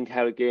then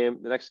had a game.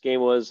 The next game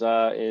was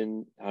at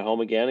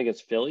home again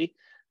against Philly.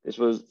 This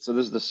was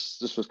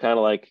kind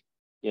of like,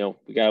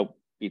 we gotta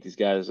beat these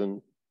guys,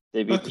 and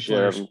they beat the shit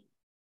out of them.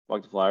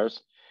 Fuck the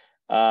Flyers.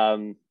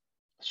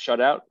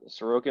 Shutout.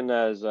 Sorokin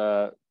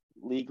has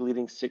league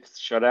leading 6th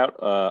shutout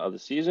of the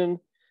season.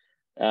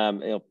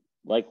 He'll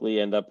likely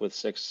end up with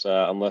 6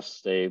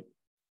 unless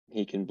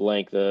he can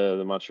blank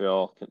the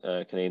Montreal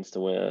Canadiens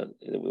to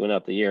win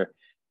out the year.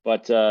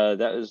 But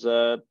that was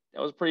a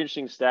pretty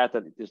interesting stat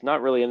that there's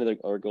not really any of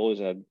our goalies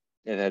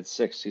that had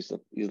 6.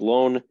 He's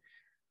lone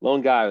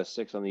guy with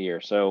 6 on the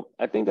year. So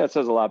I think that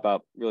says a lot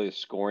about really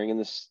scoring in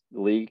this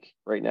league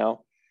right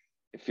now.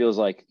 It feels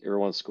like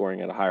everyone's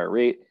scoring at a higher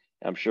rate.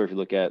 I'm sure if you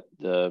look at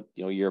the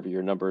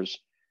year-over-year numbers,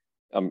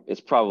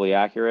 it's probably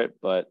accurate,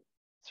 but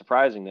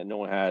surprising that no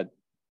one had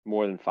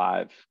more than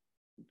 5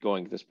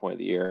 going at this point of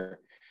the year,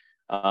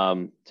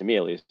 to me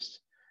at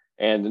least.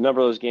 And the number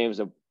of those games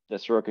that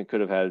Sorokin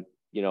could have had,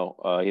 he had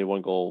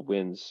 1-goal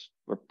wins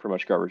were pretty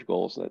much garbage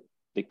goals that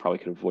they probably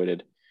could have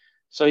avoided.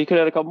 So he could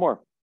have had a couple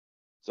more.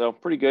 So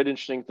pretty good,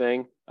 interesting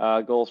thing.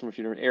 Goals from a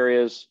few different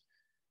areas.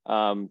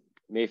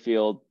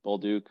 Mayfield,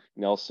 Bolduc,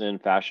 Nelson,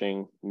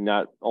 Fashing.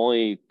 Not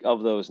only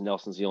of those,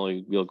 Nelson's the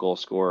only real goal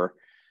scorer,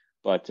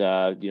 but 2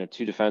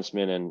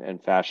 defensemen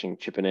and Fashing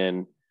chipping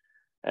in,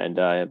 and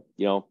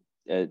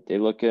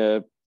it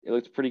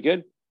looked pretty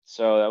good.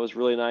 So that was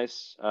really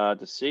nice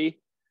to see.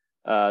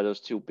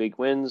 Those 2 big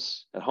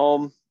wins at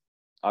home.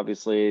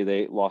 Obviously,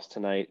 they lost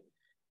tonight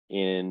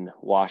in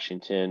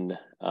Washington,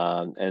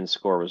 and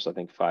score was, I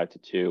think,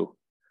 5-2.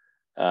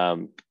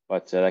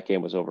 But that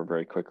game was over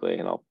very quickly,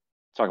 and I'll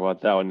talk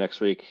about that one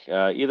next week.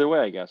 Either way,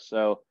 I guess.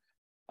 So,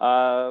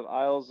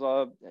 Isles,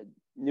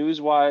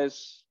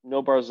 news-wise,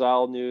 no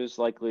Barzal news.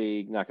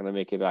 Likely not going to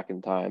make it back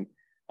in time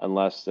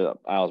unless the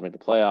Isles make the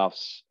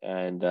playoffs,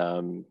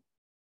 and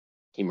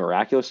he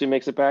miraculously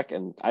makes it back.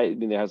 And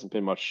there hasn't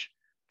been much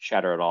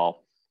chatter at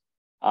all.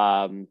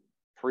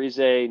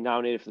 Parise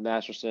nominated for the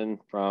Masterson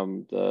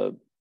from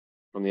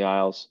the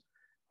Isles.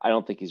 I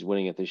don't think he's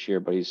winning it this year,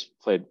 but he's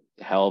played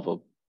hell of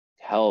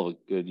a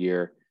good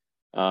year,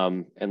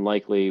 and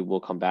likely will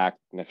come back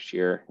next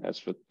year.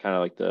 That's what kind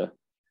of like the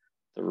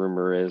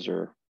rumor is,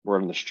 or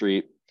word on the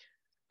street.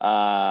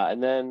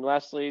 And then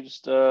lastly,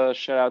 just a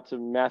shout out to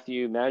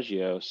Matthew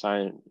Maggio, who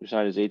signed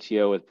his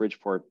ATO with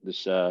Bridgeport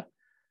this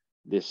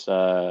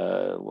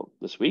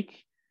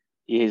week.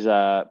 He's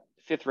a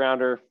 5th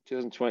rounder,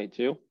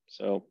 2022.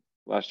 So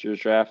last year's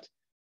draft.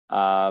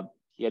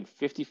 He had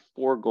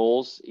 54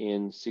 goals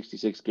in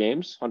 66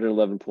 games,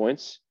 111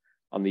 points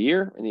on the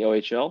year in the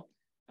OHL.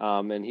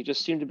 And he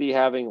just seemed to be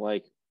having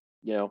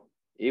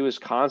he was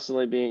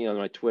constantly being on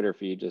my Twitter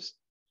feed just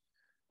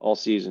all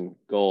season,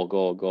 goal,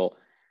 goal, goal.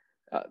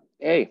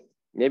 Hey,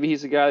 maybe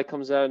he's the guy that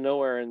comes out of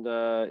nowhere and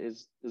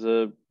is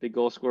a big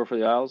goal scorer for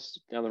the Isles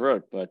down the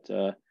road. But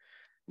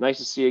nice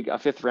to see a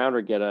fifth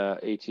rounder get a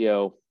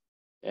ATO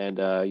and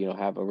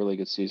have a really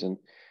good season.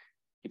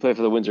 He played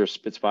for the Windsor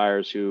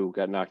Spitfires, who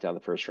got knocked out in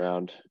the first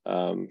round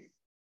in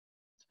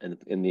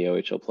the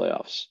OHL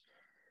playoffs.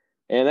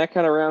 And that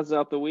kind of rounds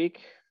out the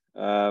week.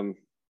 One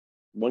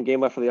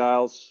game left for the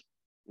Isles.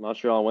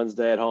 Montreal on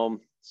Wednesday at home.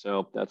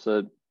 So that's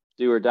a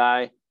do or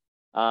die.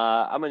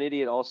 I'm an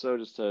idiot also,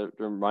 just to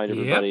remind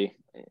everybody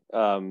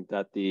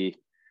that the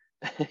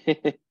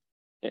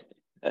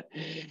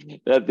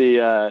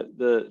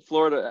the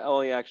Florida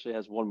only actually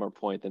has one more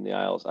point than the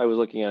Isles. I was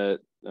looking at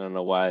it. I don't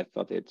know why I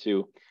thought they had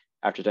two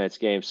after tonight's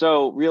game.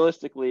 So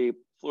realistically,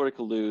 Florida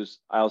could lose,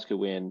 Isles could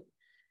win,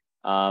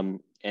 and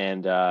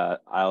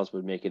Isles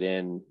would make it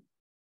in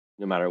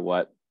no matter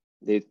what.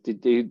 They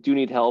do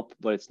need help,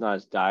 but it's not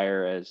as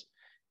dire as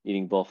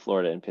needing both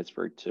Florida and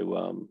Pittsburgh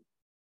to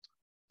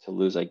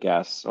lose, I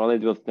guess. Or I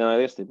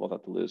guess they both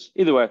have to lose.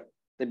 Either way,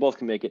 they both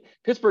can make it.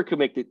 Pittsburgh could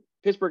make it.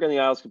 Pittsburgh and the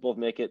Isles could both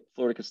make it.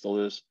 Florida could still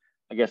lose.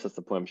 I guess that's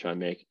the point I'm trying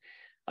to make.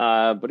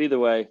 But either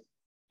way,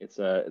 it's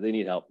they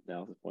need help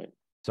now at this point.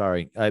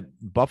 Sorry,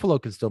 Buffalo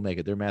can still make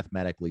it. They're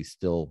mathematically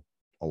still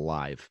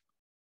alive.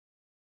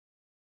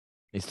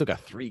 They still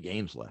got 3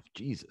 games left.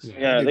 Jesus.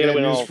 Yeah, they bad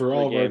win news all for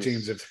all of our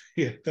games. teams.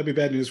 That'd be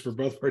bad news for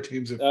both of our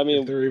teams if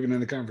they're even in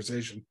the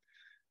conversation.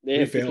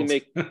 They can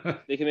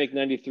make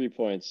 93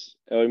 points.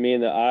 It would mean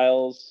the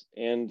Isles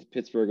and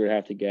Pittsburgh would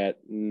have to get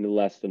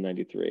less than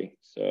 93.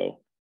 So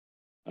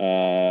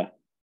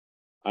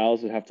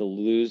Isles would have to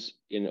lose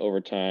in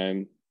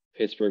overtime.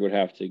 Pittsburgh would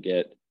have to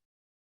get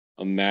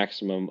a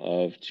maximum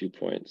of 2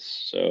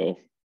 points. So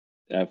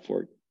that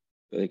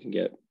they can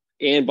get.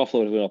 And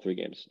Buffalo would win all 3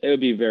 games. It would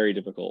be very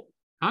difficult.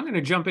 I'm going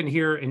to jump in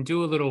here and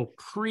do a little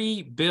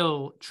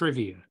pre-Bill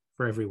trivia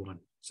for everyone.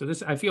 So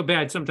I feel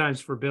bad sometimes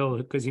for Bill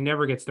because he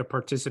never gets to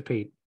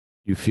participate.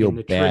 You feel in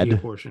the bad.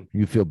 trivia portion.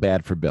 You feel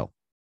bad for Bill.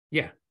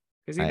 Yeah,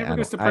 because he never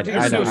gets to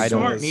participate. He's so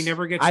smart, and he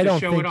never gets to show it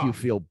off. I don't think you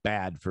feel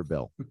bad for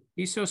Bill.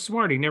 He's so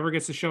smart, he never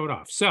gets to show it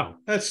off. So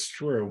that's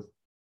true.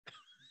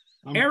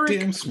 I'm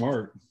damn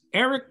smart.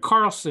 Erik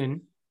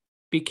Karlsson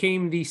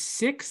became the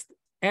 6th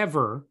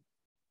ever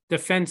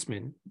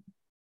defenseman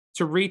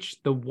to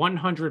reach the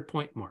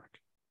 100-point mark.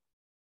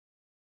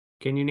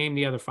 Can you name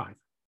the other 5?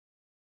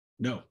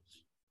 No.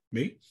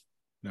 Me?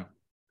 No.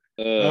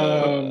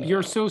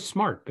 You're so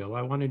smart, Bill.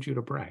 I wanted you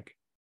to brag.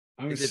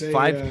 Is it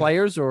 5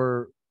 players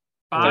or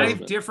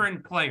 5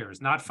 different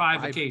players, not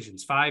 5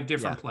 occasions, 5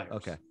 different players.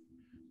 Okay.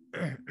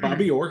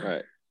 Bobby Orr.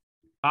 Right.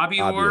 Bobby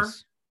Orr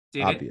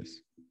did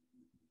Obvious.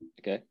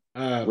 It. Okay.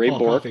 Ray Paul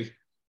Bork. Coffey.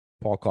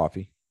 Paul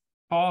Coffey.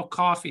 Paul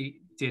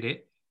Coffey did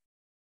it.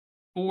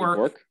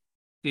 Bork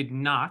did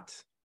not.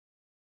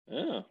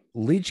 Oh.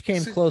 Leach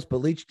came close, but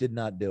Leach did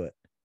not do it.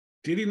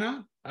 Did he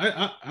not?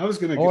 I was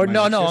going to. Or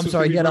no, I'm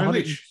sorry. He had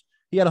 100.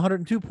 He had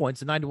 102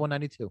 points in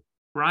 91-92.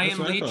 Brian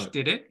Leach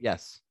did it.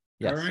 Yes.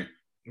 All right.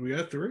 We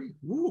got 3.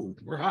 Ooh,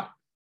 we're hot.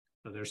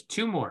 So there's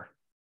 2 more.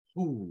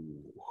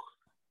 Ooh,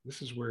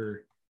 this is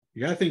where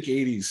you gotta think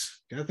 80s.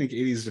 Gotta think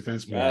 80s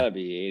defenseman. Gotta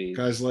be 80s.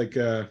 Guys like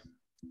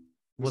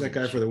who's that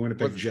guy for the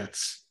Winnipeg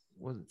Jets?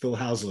 Phil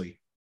Housley.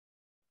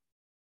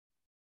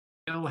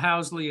 Phil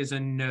Housley is a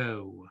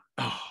no.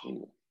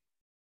 Oh.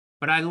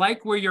 But I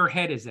like where your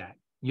head is at.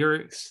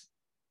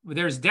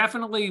 There's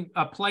definitely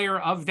a player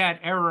of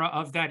that era,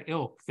 of that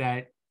ilk,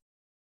 that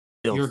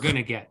you're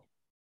gonna get.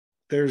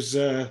 There's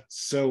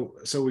so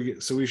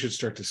we should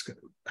start to.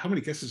 How many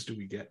guesses do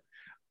we get?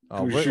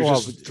 We should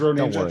just throw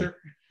names out there.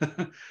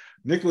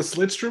 Nicholas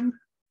Lidstrom?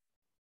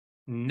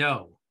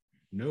 No.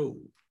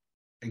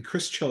 And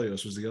Chris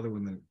Chelios was the other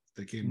one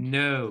that came.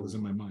 No. That was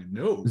in my mind.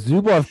 No.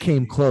 Zubov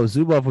came close.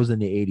 Zubov was in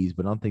the 80s,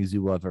 but I don't think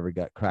Zubov ever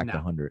got cracked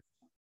 100.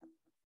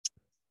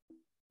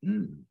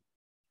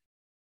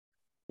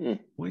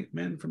 White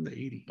men from the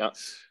 80s.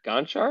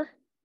 Gonchar?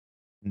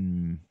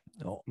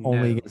 No,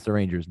 only against the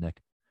Rangers,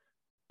 Nick.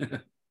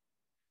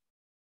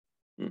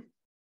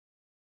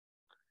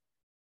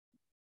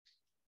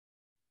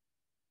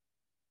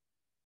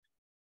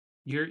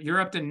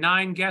 You're up to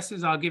 9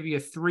 guesses. I'll give you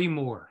 3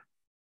 more.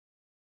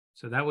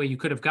 So that way you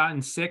could have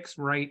gotten 6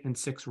 right and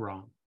 6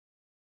 wrong.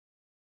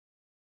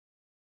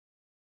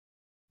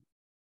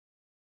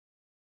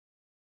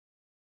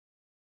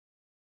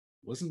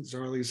 Wasn't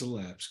Zarley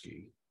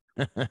Zalapsky?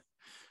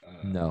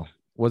 No.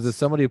 Was it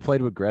somebody who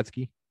played with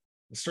Gretzky?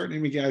 Let's start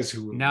naming guys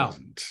who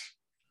wasn't.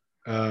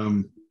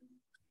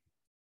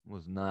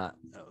 Was not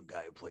a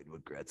guy who played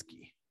with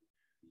Gretzky.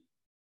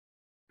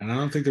 And I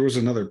don't think there was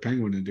another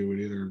Penguin to do it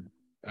either.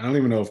 I don't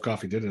even know if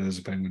Coffey did it as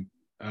a Penguin.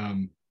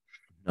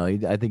 No,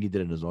 I think he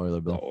did it as an Oiler,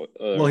 Bill.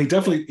 Well, he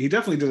definitely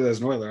did it as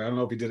an Oiler. I don't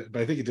know if he did it,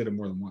 but I think he did it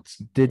more than once.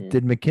 Did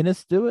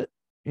McInnes do it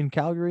in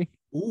Calgary?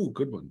 Ooh,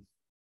 good one.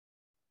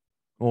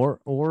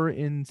 Or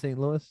in St.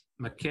 Louis?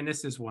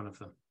 McInnes is one of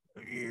them.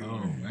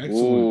 Oh,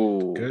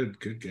 excellent.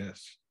 Good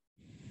guess.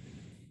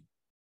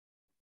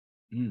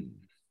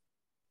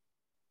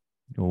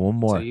 One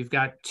more. So you've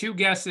got 2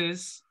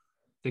 guesses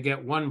to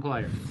get 1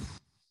 player.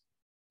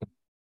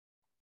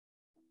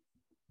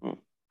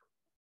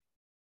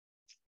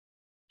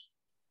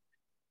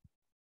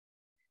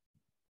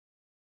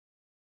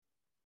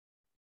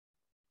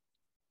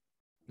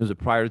 Was it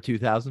prior to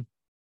 2000?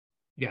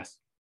 Yes.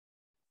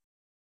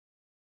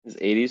 Is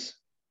 80s?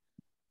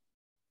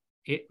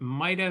 It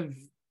might have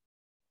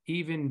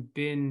even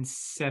been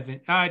 7.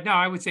 No,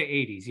 I would say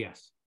 80s.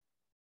 Yes.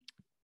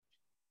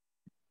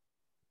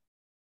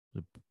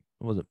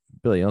 Was it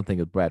Billy? I don't think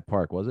it was Brad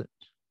Park, was it?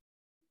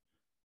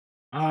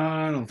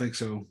 I don't think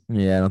so.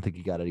 Yeah, I don't think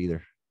he got it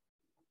either.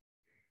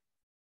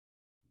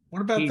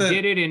 What about he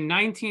did it in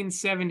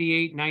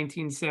 1978,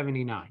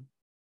 1979.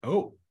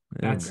 Oh,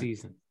 that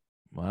season.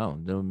 Wow.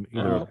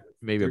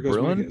 Maybe a there goes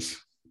my Bruin? guess.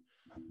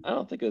 I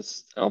don't think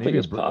it's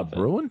a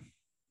Bruin?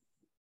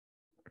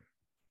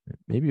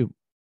 Maybe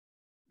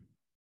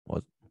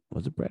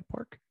was it Brad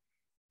Park?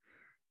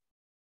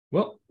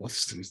 Well,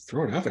 let's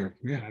throw it out there.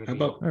 Yeah. How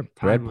about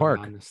Brad Park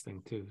on this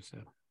thing too? So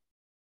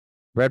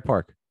Brad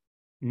Park.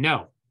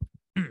 No.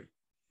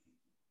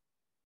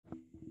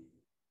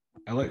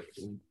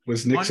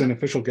 Was Nixon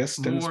official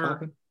guest Dennis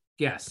Potvin?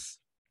 Yes.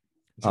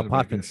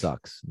 Potvin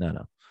sucks.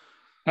 No.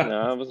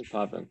 No, it wasn't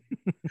Potvin.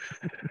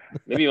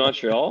 Maybe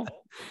Montreal?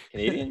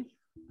 Canadian?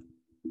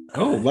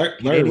 Oh,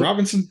 Larry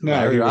Robinson? No,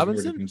 Larry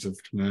Robinson?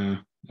 No,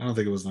 I don't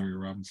think it was Larry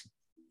Robinson.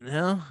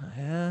 No,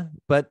 yeah.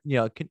 But,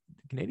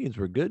 Canadians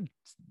were good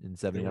in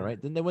 79,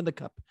 right? Then they won the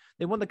cup.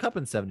 They won the cup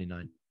in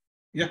 79.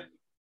 Yeah.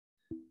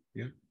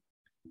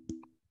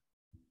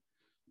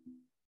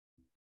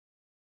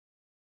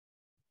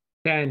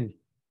 10,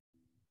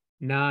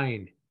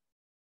 9,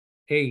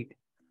 8,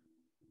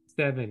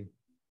 7,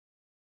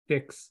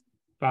 6,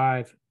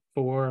 5,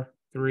 4,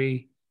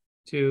 3,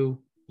 2.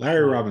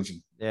 Larry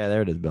Robinson. Yeah,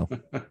 there it is, Bill.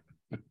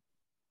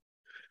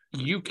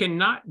 You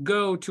cannot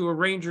go to a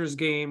Rangers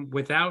game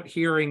without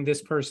hearing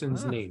this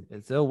person's name.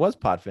 It was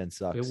Potvin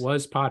sucks. It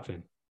was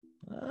Potvin.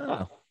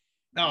 Oh.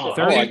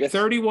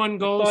 31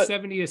 goals,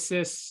 70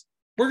 assists.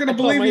 We're going to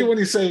believe you when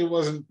you say it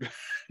wasn't.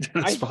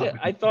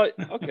 I thought,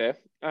 okay,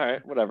 all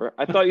right, whatever.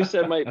 I thought you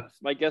said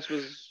my guess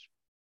was,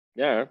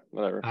 yeah,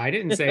 whatever. I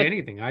didn't say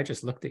anything. I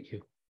just looked at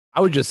you.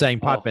 I was just saying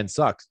Potvin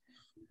sucks.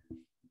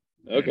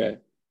 Okay.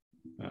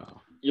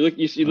 Oh. Look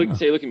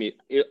at me.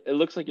 It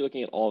looks like you're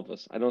looking at all of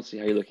us. I don't see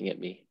how you're looking at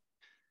me.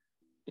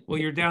 Well,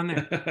 you're down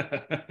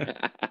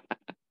there.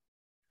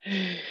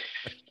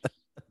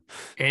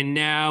 And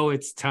now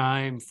it's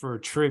time for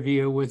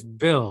trivia with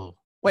Bill.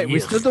 Wait,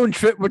 we're still doing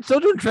trivia?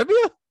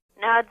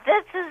 No,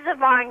 this is the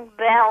wrong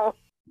Bill.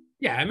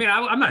 Yeah, I mean,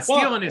 I'm not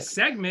stealing his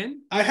segment.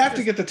 I have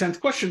to get the 10th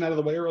question out of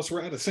the way, or else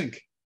we're out of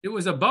sync. It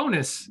was a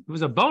bonus. It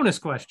was a bonus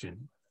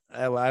question.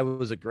 It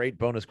was a great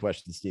bonus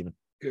question, Stephen.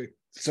 Good.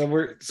 So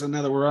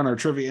now that we're on our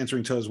trivia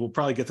answering toes, we'll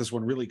probably get this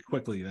one really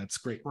quickly. That's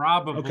great.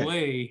 Probably.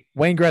 Okay.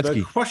 Wayne Gretzky.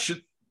 The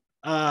question.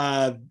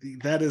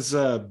 That is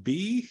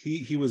B.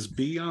 He was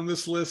B on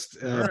this list,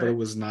 but it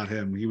was not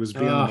him. He was B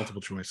on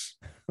multiple choice.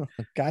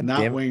 God not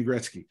damn it. Wayne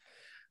Gretzky.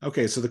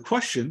 Okay, so the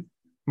question: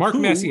 Mark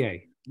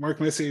Messier.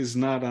 Mark Messier is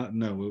not on.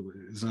 No,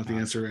 is not the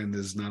answer, and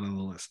is not on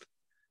the list.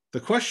 The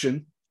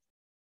question: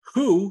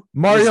 Who?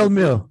 Mario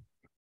Lemieux.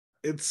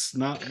 It's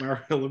not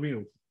Mario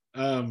Lemieux.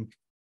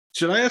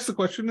 Should I ask the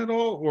question at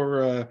all,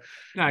 or?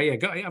 No, yeah,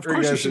 of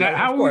course you should.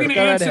 How are we going to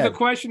answer the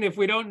question if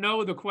we don't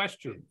know the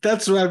question?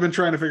 That's what I've been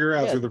trying to figure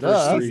out through the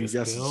first 3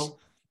 guesses. Bill.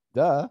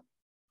 Duh.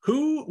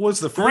 Who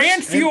was the first?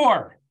 Grant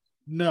Fuhr.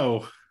 No,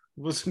 it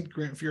wasn't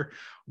Grant Fuhr.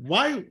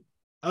 Why?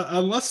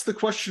 Unless the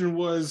question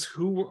was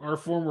who are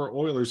former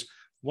Oilers,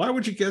 why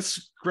would you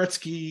guess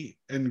Gretzky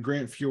and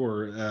Grant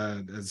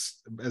Fuhr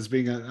as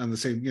being on the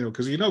same?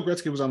 Because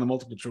Gretzky was on the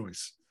multiple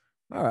choice.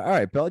 All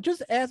right, Bill.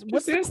 Just ask.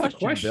 What's the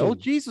question, Bill?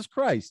 Jesus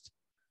Christ!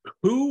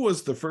 Who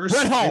was the first?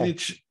 Brett Hull.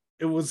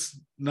 It was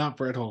not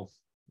Brett Hull.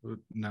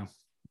 No,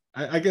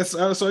 I guess.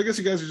 So I guess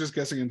you guys are just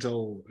guessing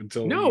until.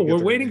 No,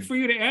 we're waiting for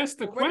you to ask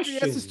the question.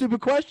 That's a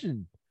stupid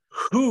question.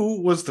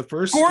 Who was the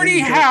first? Gordie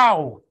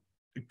Howe.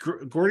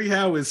 Gordie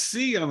Howe is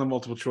C on the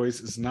multiple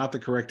choice. Is not the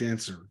correct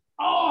answer.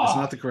 Oh, it's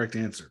not the correct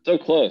answer. So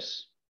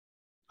close.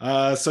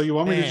 So you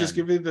want me to just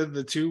give you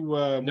the two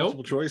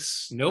multiple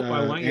choice? Nope.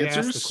 I want you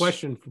answers? to ask the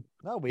question.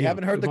 No, we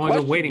haven't heard the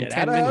question. Waiting yet.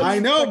 10 minutes. I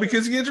know,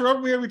 because you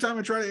interrupt me every time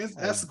I try to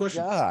ask the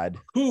question. God.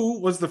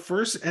 Who was the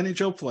first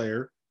NHL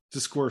player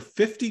to score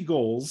 50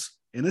 goals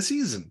in a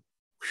season?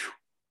 Whew.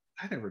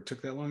 I never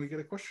took that long to get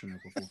a question out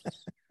before.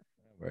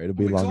 It'll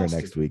be longer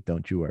next week.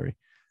 Don't you worry.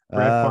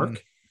 Brad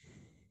Park.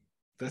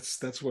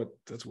 That's what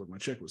my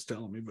check was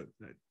telling me, but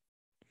that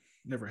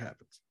never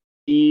happens.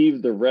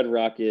 Steve the Red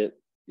Rocket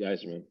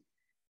Yzerman.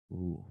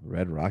 Ooh,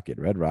 Red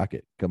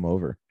Rocket, come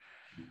over.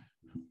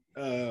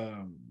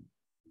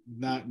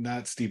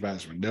 Not Steve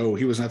Yzerman. No,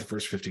 he was not the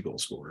first 50 goal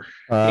scorer.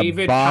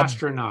 David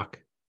Pastrnak.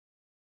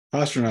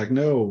 Pastrnak,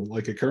 no,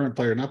 like a current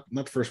player, not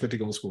the first 50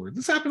 goal scorer.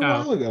 This happened a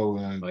while ago.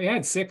 Well, he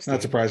had 6.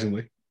 Not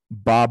surprisingly.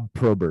 Bob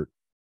Probert.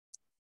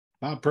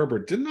 Bob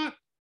Probert did not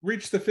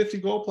reach the 50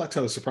 goal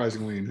plateau,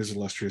 surprisingly, in his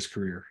illustrious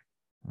career.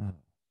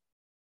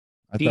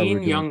 Dean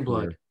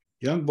Youngblood.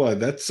 Youngblood,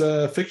 that's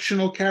a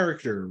fictional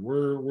character.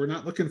 We're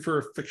not looking for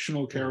a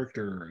fictional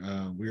character.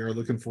 We are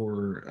looking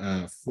for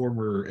a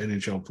former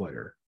NHL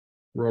player.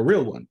 We're a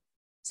real one.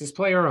 Is this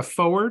player a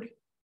forward?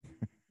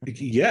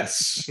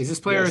 Yes. Is this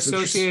player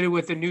associated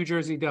with the New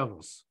Jersey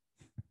Devils?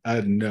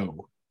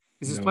 No.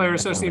 Is this player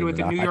associated with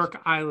the New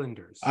York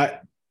Islanders?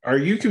 Are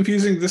you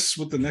confusing this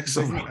with the next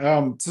segment?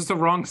 This is the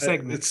wrong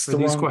segment for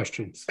these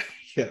questions.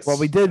 Yes. Well,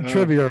 we did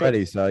trivia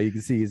already, so you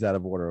can see he's out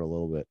of order a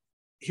little bit.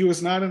 He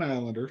was not an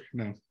Islander.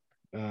 No.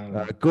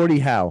 Gordie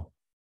Howe.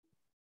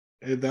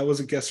 That was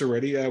a guess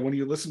already. When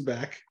you listen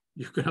back,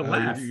 you're gonna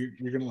laugh.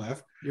 You're gonna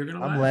laugh.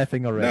 I'm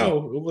laughing already.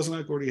 No, it was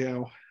not Gordie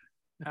Howe.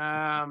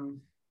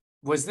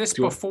 Was this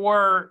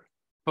before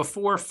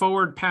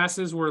forward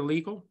passes were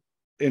legal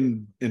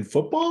in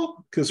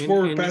football? Because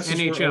forward passes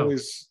NHL. were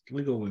always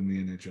legal in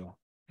the NHL.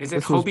 Is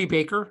it Hobie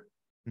Baker?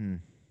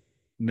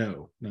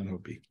 No, not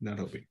Hobie. Not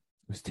Hobie. It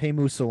was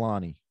Teemu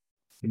Solani.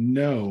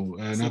 No,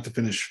 not the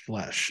Finnish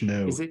Flash.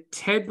 No. Is it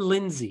Ted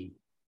Lindsay?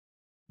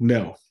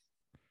 No.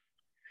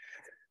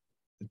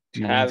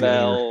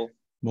 Pavel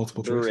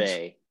multiple Bure.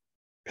 choices.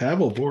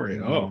 Pavel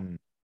Bure. Oh,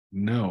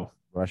 no.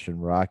 Russian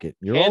Rocket.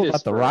 You're all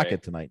about the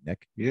Rocket tonight,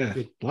 Nick. Yeah,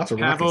 lots of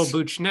Pavel Rockets.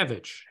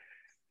 Buchnevich.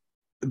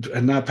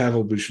 Not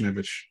Pavel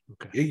Buchnevich.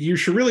 Okay. You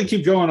should really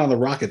keep going on the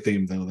Rocket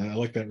theme, though. I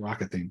like that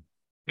Rocket theme.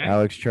 Okay.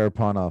 Alex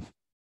Cherepanov.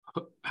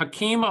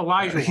 Hakeem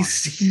Elijah.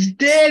 He's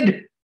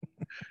dead.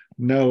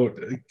 No,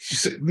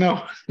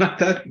 not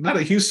that. Not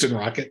a Houston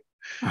Rocket.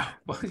 Oh,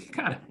 well, you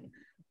gotta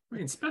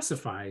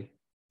specify.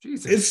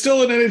 Jesus. It's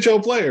still an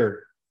NHL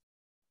player.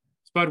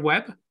 Spud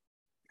Webb?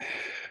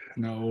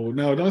 No,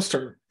 don't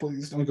start.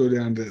 Please don't go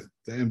down to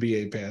the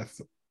NBA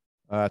path.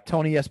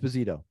 Tony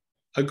Esposito.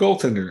 A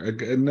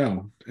goaltender.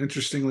 No.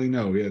 Interestingly,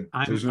 no. Yeah,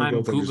 there's no I'm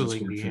goaltenders that Googling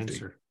scored the 50.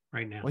 answer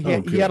right now.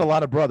 Well, he had a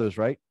lot of brothers,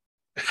 right?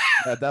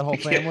 That whole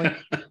family.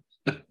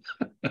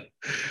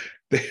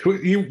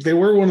 They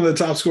were one of the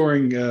top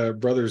scoring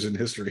brothers in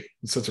history.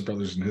 Sets of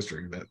brothers in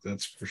history.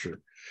 That's for sure.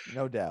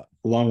 No doubt.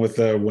 Along with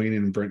Wayne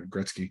and Brent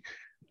Gretzky.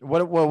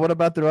 What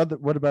about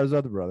What about his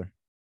other brother?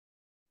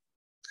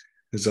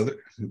 There's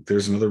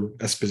another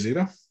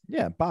Esposito.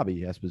 Yeah,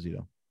 Bobby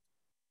Esposito.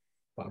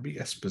 Bobby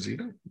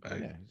Esposito. Yeah,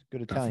 he's a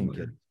good Italian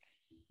kid.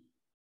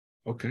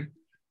 Okay,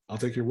 I'll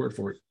take your word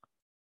for it.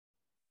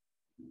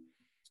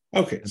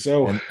 Okay,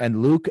 so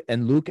and Luke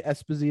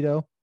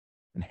Esposito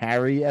and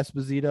Harry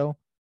Esposito,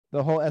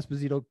 the whole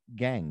Esposito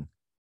gang.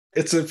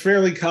 It's a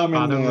fairly common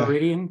Father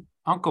Meridian,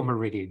 Uncle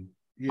Meridian,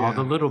 all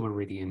the little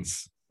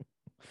Meridians.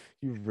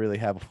 You really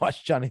have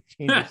watched Johnny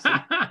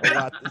Changerson a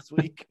lot this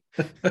week.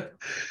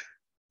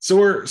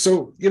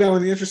 So in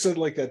the interest of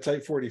like that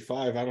type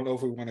 45, I don't know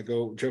if we want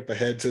to jump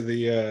ahead to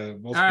the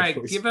all right,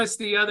 give us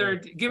the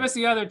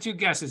other two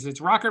guesses. It's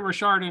Rocket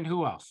Richard and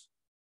who else?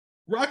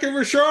 Rocket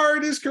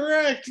Richard is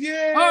correct.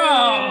 Yay!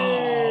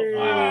 Oh,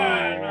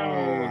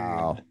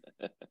 wow.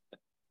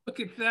 Look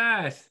at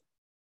that.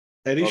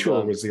 Eddie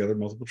Shore was the other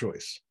multiple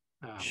choice.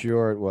 Oh.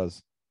 Sure it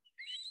was.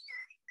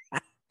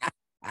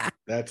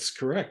 That's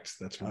correct.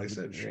 That's what I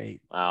said.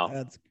 Great. Wow.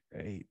 That's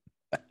great.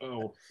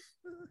 Oh.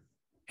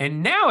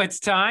 And now it's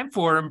time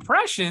for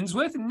Impressions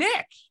with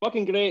Nick.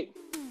 Fucking great.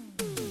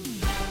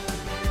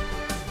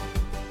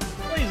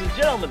 Ladies and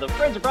gentlemen, the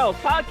Friends of Bravo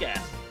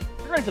podcast.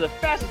 You're ready for the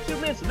fastest 2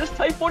 minutes of this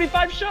Type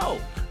 45 show.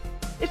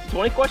 It's the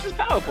 20 questions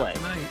power play.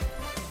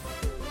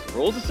 The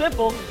rules are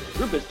simple. The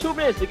group has 2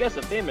 minutes to guess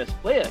a famous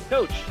player,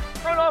 coach,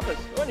 front office,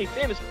 or any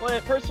famous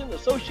person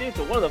associated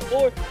with one of the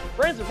 4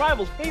 Friends and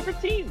Rivals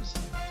favorite teams.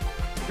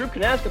 The group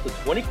can ask up to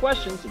 20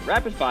 questions in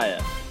rapid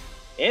fire.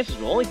 Answers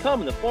will only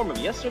come in the form of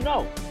yes or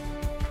no.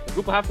 The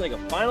group will have to make a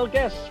final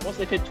guess once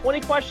they've hit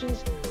 20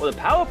 questions or the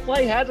power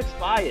play has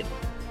expired.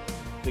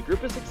 If the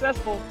group is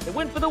successful, they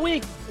win for the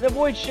week and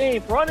avoid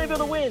shame for unable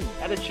to win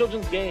at a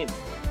children's game.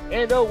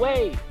 And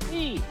away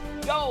we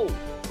go!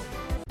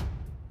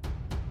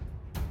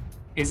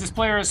 Is this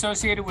player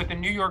associated with the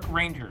New York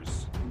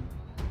Rangers?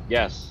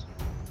 Yes.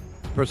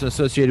 Person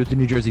associated with the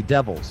New Jersey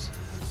Devils.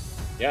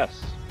 Yes.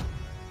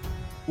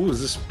 Ooh, is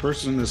this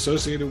person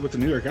associated with the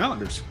New York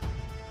Islanders?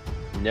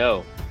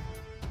 No.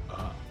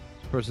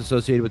 Person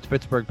associated with the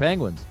Pittsburgh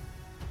Penguins.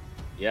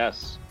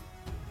 Yes.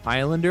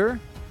 Islander?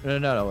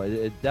 No.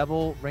 A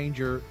Devil,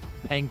 Ranger,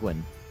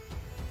 Penguin.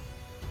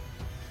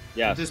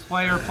 Yes. Did this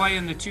player play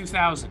in the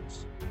 2000s?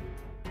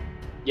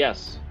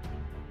 Yes.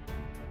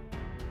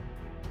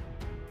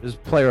 Is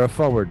this player a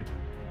forward?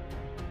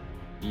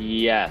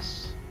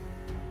 Yes.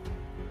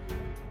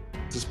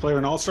 Is this player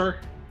an all-star?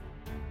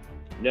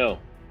 No.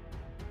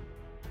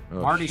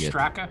 Oh, Marty shit.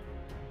 Straka?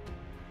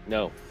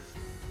 No.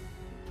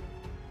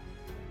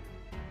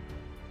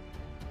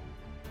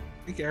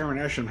 I think Aaron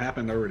Esham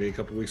happened already a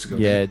couple weeks ago.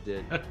 Yeah, it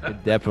did.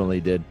 It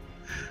definitely did.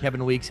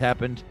 Kevin Weeks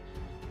happened.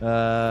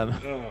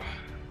 Ugh.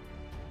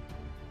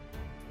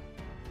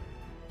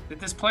 Did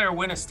this player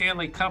win a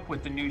Stanley Cup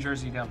with the New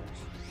Jersey Devils?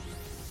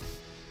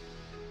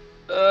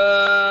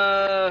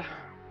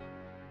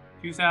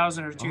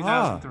 2000 or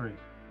 2003?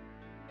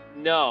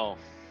 No.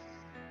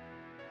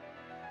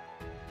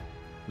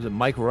 Was it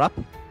Mike Rupp?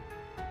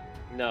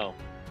 No.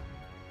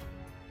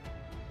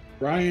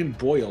 Brian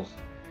Boyle.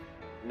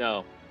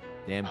 No.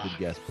 Damn good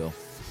guess, Bill.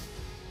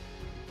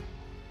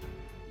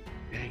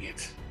 Dang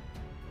it.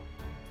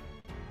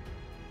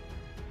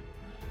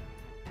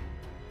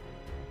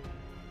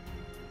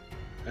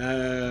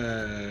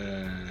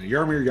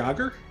 Jaromir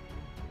Jagr?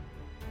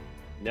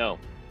 No.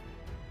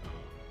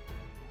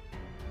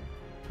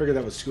 Figured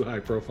that was too high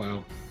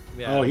profile.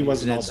 Yeah, he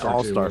was an all-star.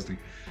 All-star. Too,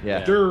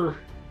 Yeah. Sure.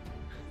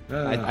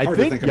 I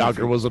think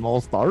Jagr was an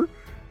all-star.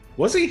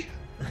 Was he?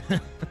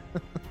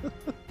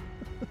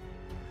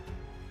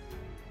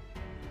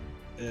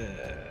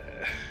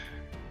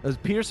 Was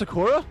Peter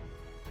Sakura?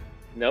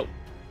 Nope.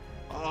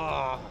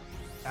 Oh,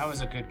 that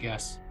was a good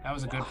guess. That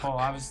was a good poll.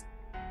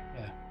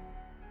 Yeah.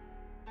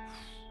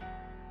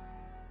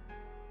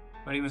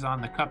 But he was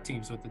on the Cup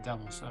teams with the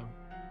Devils, so.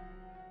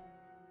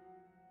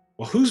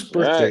 Well, whose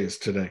birthday is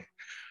today?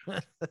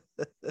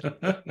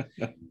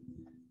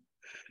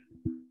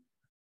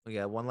 We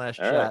got one last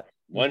All shot. right.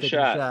 One Who's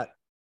taking a shot.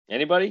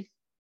 Anybody?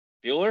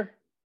 Bueller?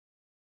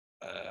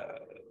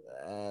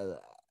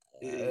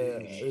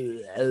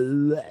 Steve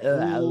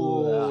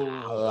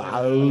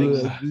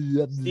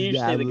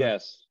should take a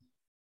guess.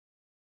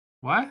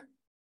 What?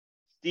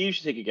 Steve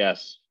should take a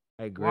guess.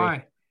 I agree.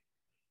 Why?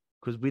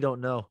 Because we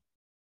don't know.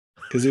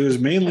 Because it was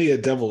mainly a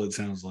devil, it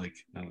sounds like.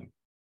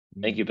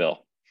 Thank you,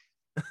 Bill.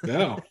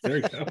 No, there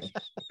you go.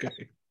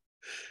 Okay.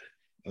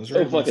 I was So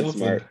right fucking myself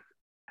smart.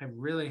 then. I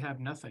really have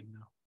nothing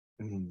now.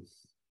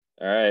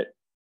 All right.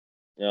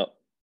 Yep.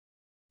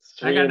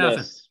 I got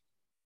nothing.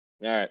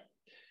 All right.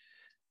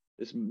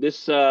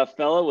 This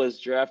fella was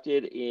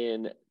drafted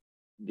in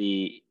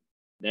the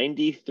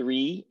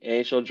 93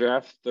 NHL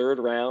draft, 3rd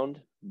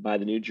round by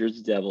the New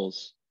Jersey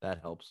Devils.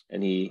 That helps.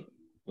 And he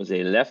was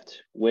a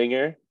left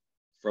winger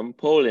from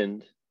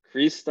Poland,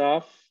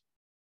 Krzysztof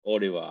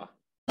Oliwa.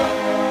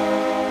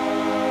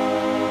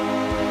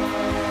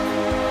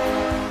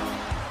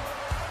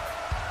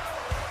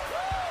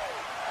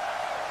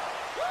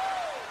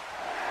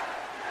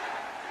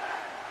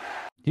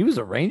 He was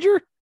a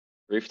Ranger?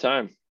 Brief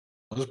time.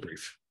 That was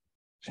brief.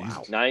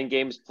 Wow. 9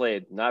 games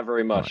played. Not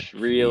very much. Oh,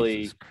 really,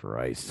 Jesus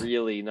Christ.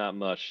 really not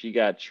much. He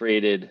got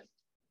traded,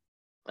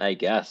 I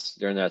guess,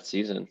 during that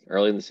season,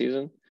 early in the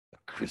season.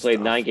 He played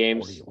 9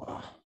 games.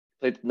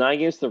 Played 9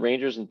 games to the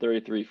Rangers and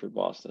 33 for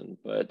Boston.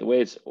 But the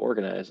way it's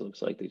organized, it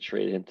looks like they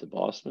traded him to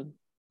Boston.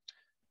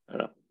 I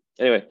don't know.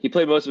 Anyway, he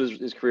played most of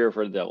his career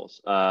for the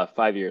Devils.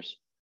 5 years,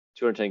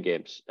 210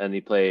 games. And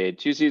he played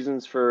 2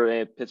 seasons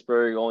for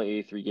Pittsburgh, only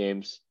 83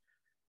 games.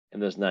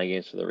 And those 9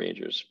 games for the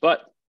Rangers.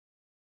 But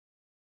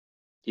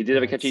he did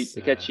have a catchy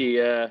chant.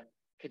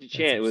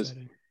 It was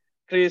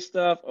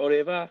Krzysztof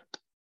Oliwa.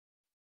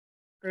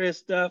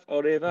 Krzysztof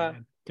Oliwa.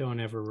 I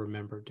don't ever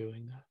remember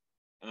doing that.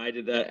 I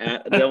did that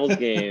at a Devils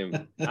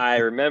game. I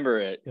remember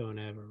it. Don't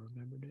ever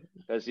remember doing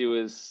that. Because he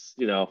was,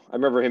 I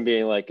remember him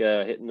being like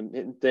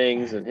hitting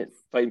things and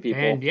fighting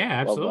people. And yeah,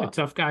 absolutely. Blah, blah.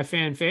 Tough guy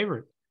fan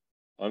favorite.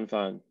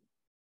 Fun.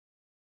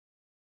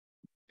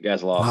 You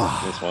guys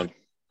lost this one.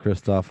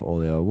 Krzysztof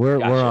Oliwa.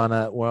 We're on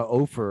a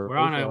 0 for We're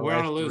on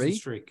a losing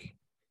streak.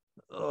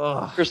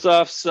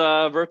 Krzysztof's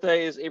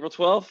birthday is April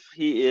 12th.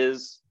 He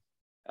is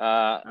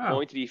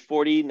going to be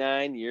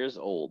 49 years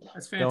old.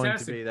 That's fantastic. Going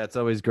to be. That's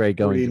always great.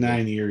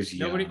 49 years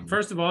young.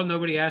 First of all,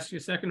 nobody asked you.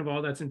 Second of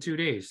all, that's in 2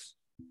 days.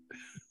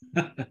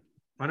 Why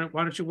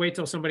don't you wait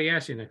till somebody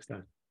asks you next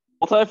time?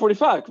 Well, time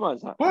 45. Come on.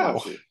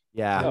 Wow.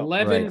 Yeah.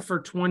 11 for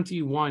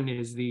 21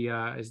 is the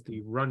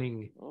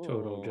running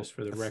total, just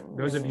for the record.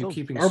 Those of you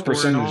keeping our score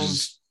percentage at home,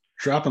 is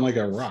dropping like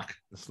a rock.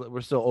 We're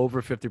still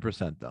over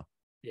 50% though.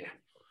 Yeah.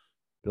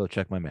 Go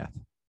check my math.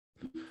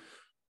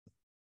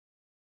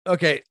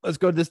 Okay, let's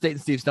go to this date in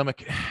Steve's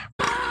stomach.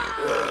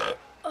 Oh,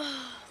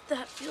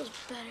 that feels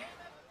better.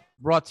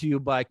 Brought to you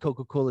by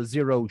Coca-Cola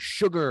Zero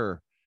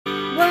Sugar.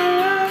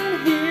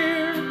 Right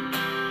here,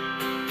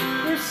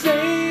 we're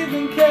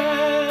saving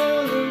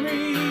calories.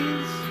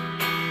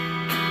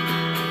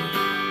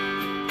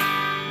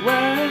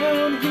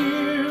 Round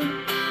here,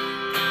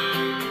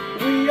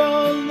 we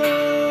all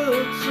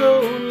look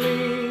so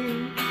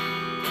lean.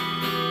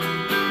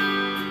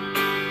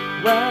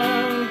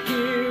 Round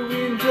here,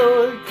 we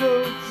enjoy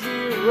Coke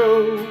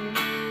Zero,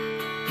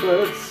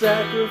 but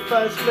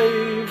sacrifice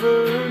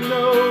flavor,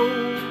 no.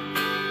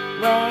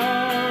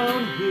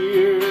 Round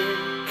here,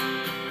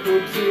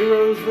 Coke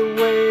Zero's the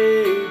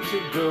way to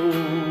go.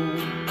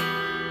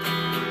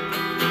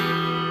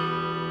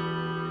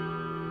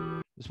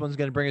 This one's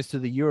going to bring us to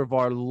the year of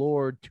our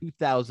Lord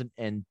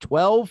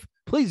 2012.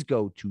 Please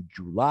go to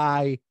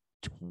July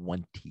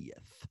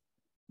 20th.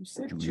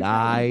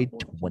 July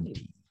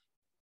 20.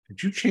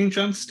 Did you change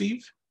on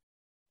Steve?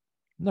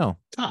 No.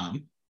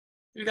 Tom.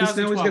 Because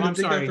now he's 2012. going I'm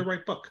to dig out sorry. the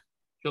right book.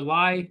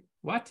 July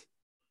what?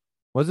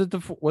 Was it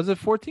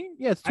 14?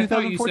 Yeah, it's 2014. I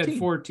thought you said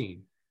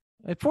 14.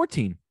 At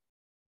 14.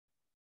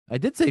 I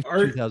did say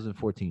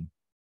 2014.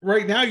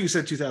 Right now you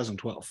said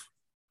 2012.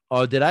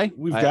 Oh, did I?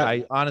 We've I, got-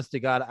 I honest to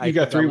God, You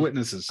got 3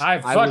 witnesses.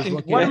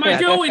 What am I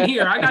doing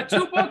here? I got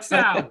 2 books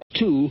out.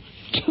 Two.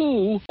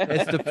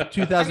 It's the I got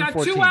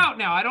 2014. 2 out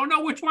now. I don't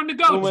know which one to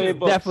go Too many to.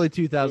 books. Definitely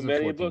Too many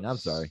 2014. I'm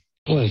books. sorry.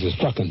 Boy, this is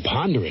fucking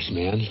ponderous,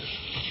 man.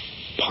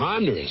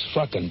 Ponderous,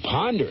 fucking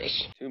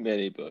ponderous. Too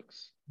many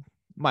books.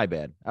 My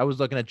bad. I was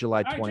looking at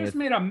July 20th. I just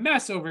made a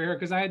mess over here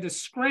because I had to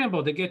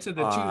scramble to get to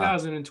the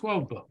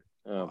 2012 book.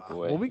 Oh,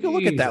 boy. Well, we can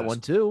look at that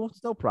one, too.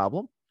 It's no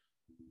problem.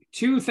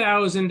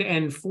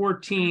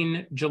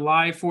 2014,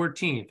 July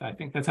 14th. I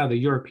think that's how the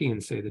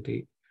Europeans say the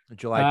date.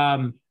 July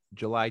 20th.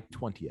 July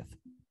 20th.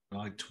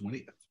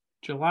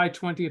 July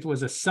 20th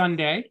was a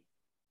Sunday.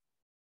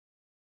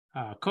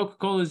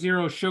 Coca-Cola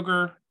Zero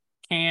Sugar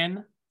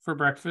can for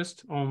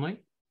breakfast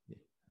only.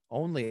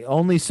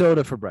 Only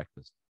soda for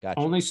breakfast. Gotcha.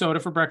 Only soda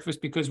for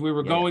breakfast because we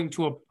were going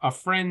to a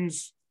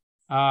friend's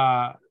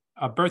a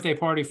birthday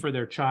party for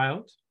their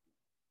child,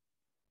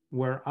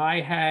 where I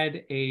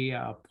had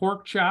a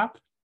pork chop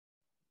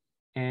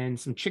and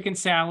some chicken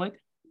salad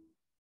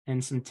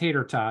and some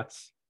tater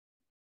tots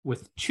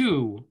with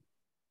 2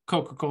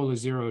 Coca-Cola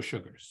Zero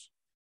Sugars.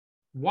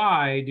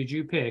 Why did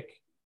you pick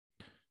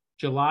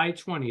July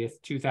 20th,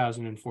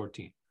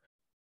 2014?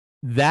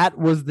 That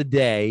was the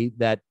day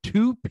that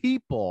 2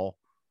 people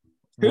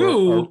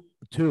were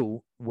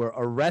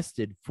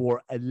arrested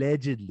for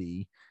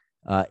allegedly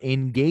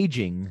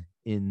engaging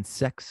in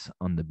sex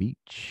on the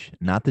beach.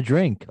 Not the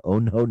drink. Oh,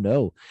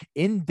 no.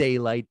 In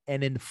daylight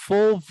and in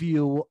full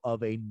view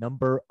of a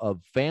number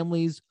of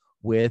families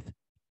with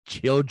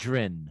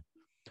children.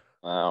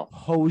 Wow.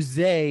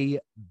 Jose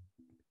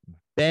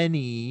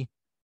Benny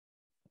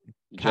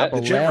Jet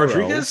Caballero.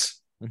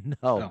 Rodriguez?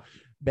 No.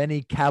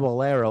 Benny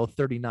Caballero,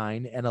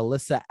 39, and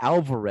Alyssa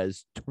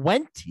Alvarez,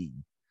 20.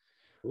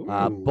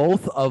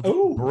 Both of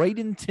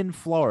Bradenton,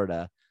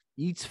 Florida,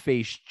 each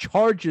face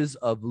charges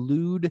of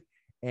lewd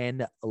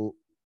and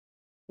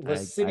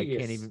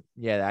lascivious.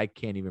 I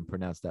can't even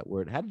pronounce that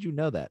word. How did you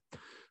know that?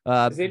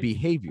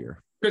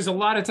 Behavior. Because a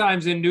lot of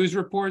times in news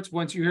reports,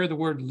 once you hear the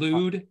word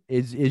lewd,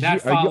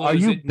 are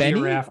you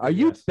Benny? Are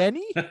you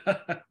Benny?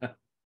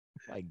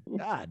 My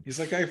God. He's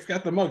like, I've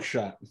got the mug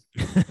shot.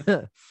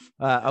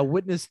 A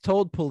witness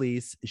told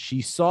police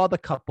she saw the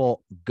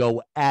couple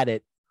go at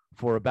it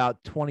for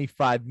about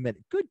 25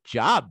 minutes. Good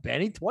job,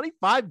 Benny.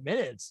 25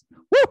 minutes.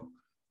 Woo!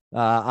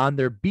 On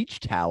their beach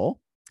towel.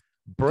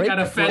 She got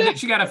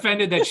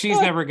offended that she's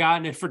never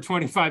gotten it for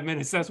 25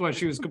 minutes. That's why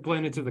she was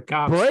complaining to the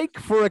cops. Break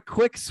for a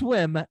quick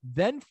swim,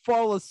 then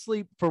fall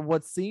asleep for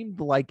what seemed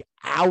like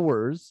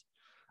hours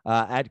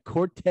at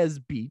Cortez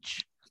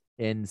Beach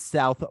in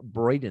South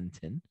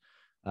Bradenton.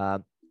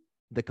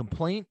 The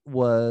complainant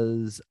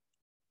was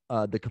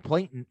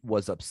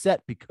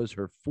upset because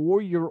her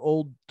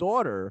 4-year-old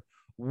daughter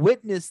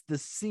witnessed the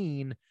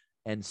scene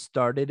and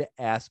started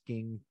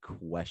asking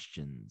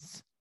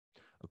questions,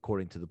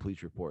 according to the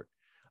police report.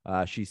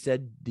 She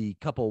said the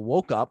couple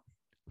woke up,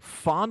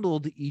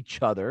 fondled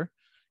each other,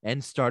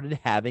 and started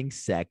having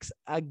sex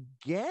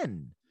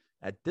again.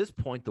 At this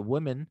point, the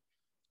women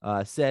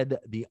said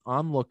the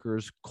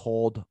onlookers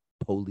called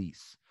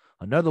police.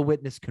 Another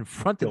witness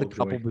confronted the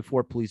couple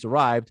before police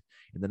arrived.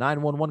 In the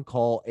 911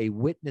 call, a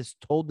witness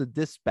told the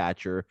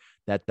dispatcher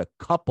that the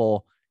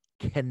couple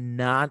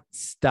cannot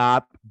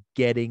stop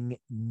getting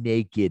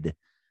naked.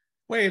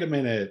 Wait a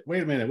minute.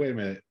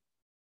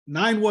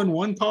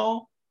 911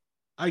 call?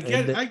 I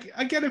get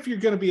if you're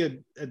going to be a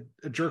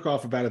jerk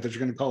off about it, that you're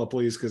going to call the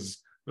police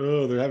because,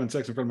 they're having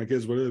sex in front of my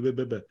kids.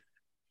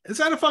 Is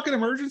that a fucking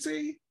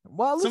emergency?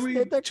 Well,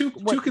 two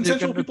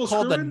consensual people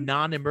called the screwing?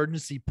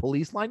 non-emergency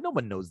police line. No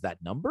one knows that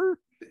number.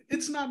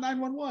 It's not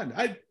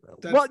 911.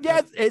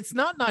 It's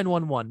not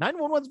 911.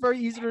 911 is very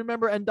easy to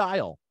remember and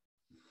dial.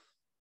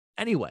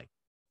 Anyway,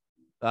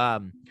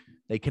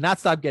 they cannot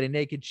stop getting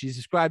naked. She's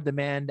described the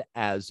man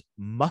as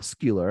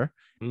muscular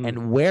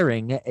and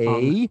wearing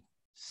a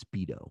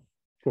Speedo. Of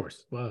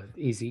course. Well,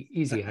 easy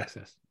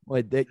access.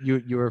 Wait,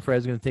 you were afraid I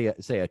was going to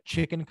say a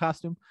chicken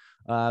costume.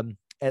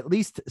 At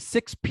least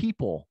 6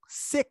 people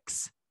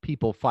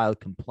filed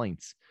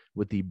complaints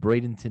with the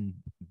Bradenton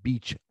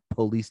Beach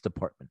Police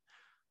Department.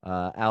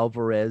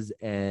 Alvarez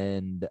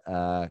and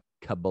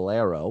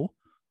Caballero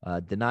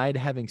denied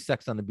having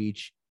sex on the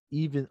beach,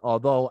 even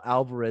although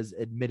Alvarez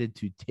admitted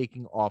to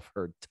taking off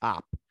her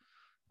top,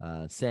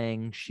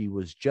 saying she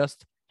was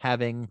just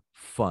having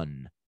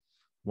fun.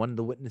 One of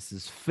the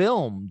witnesses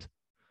filmed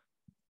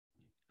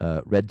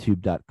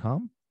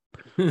redtube.com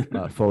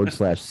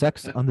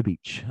 /sex on the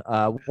beach.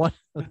 One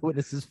of the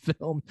witnesses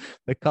filmed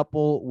the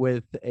couple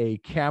with a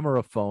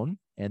camera phone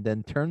and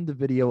then turned the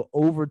video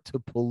over to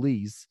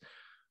police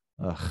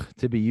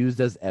to be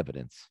used as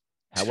evidence.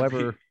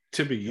 However,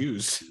 to be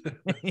used.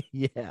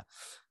 Yeah.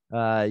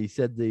 He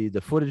said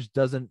the footage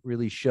doesn't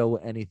really show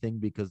anything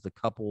because the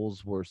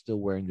couples were still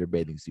wearing their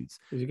bathing suits.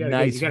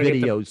 Nice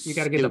videos. You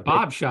got to get the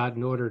Bob shot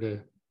in order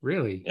to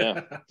really.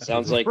 Yeah.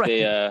 Sounds like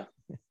they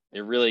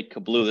really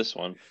kablew this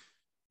one.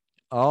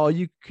 All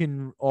you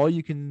can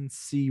really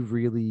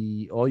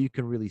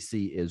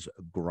see is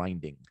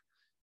grinding,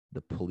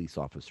 the police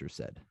officer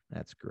said.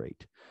 That's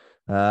great.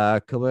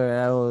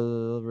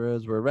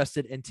 Caballeros were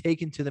arrested and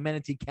taken to the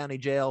Manatee County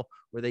Jail,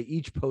 where they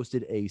each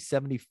posted a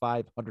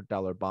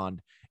 $7,500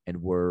 bond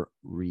and were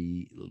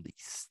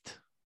released.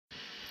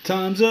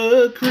 Tom's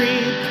a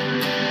creep.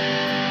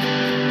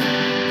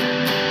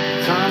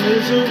 Tom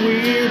is a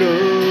weirdo.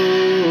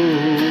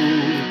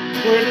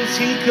 Where does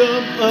he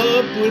come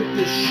up with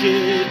the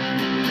shit?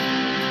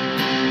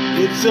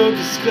 It's so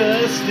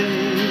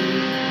disgusting.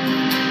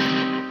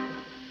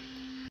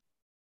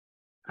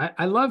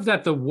 I love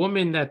that the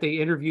woman that they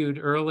interviewed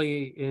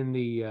early in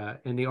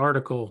the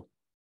article,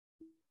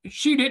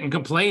 she didn't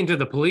complain to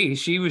the police.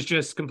 She was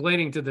just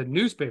complaining to the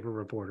newspaper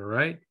reporter,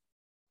 right?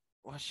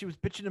 Well, she was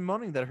bitching and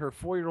moaning that her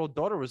 4-year-old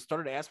daughter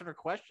started asking her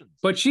questions.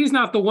 But she's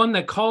not the one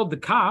that called the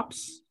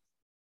cops.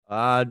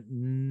 It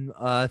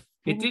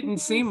It didn't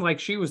seem like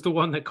she was the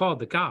one that called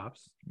the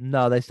cops.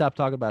 No, they stopped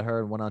talking about her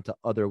and went on to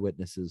other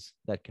witnesses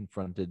that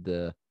confronted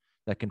the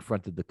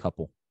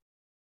couple.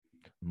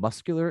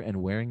 Muscular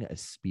and wearing a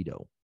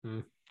Speedo.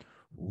 Ooh,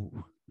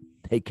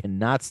 they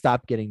cannot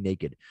stop getting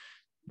naked.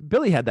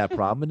 Billy had that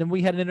problem, and then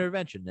we had an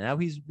intervention. Now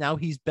he's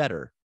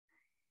better.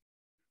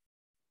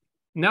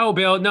 No,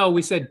 Bill. No,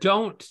 we said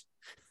don't.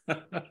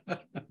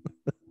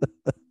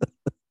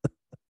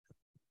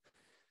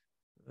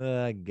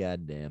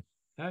 Goddamn.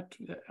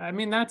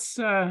 That's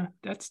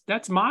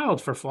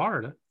mild for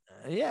Florida.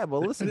 Yeah,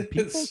 well, listen,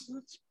 people, it's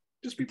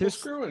just people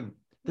screwing.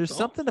 There's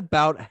something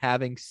about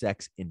having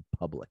sex in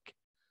public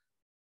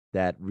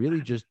that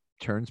really just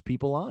turns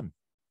people on.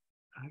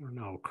 I don't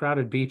know.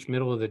 Crowded beach,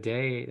 middle of the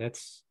day.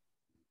 That's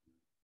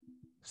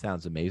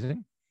sounds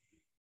amazing.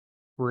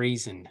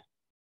 Brazen.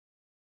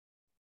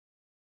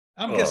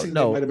 I'm guessing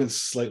they might have been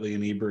slightly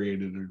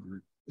inebriated,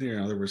 or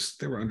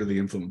they were under the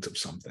influence of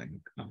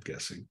something. I'm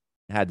guessing.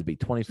 It had to be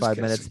 25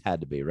 minutes.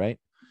 Had to be, right?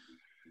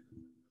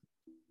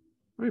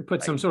 We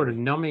put some sort of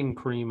numbing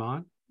cream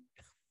on.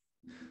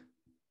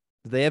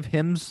 Did they have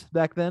hymns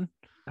back then?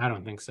 I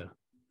don't think so.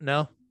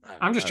 No.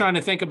 I'm just trying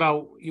to think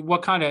about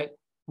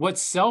what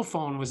cell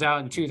phone was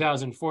out in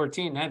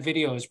 2014. That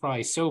video is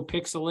probably so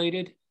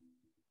pixelated.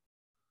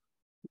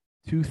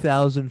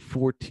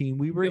 2014.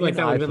 We were like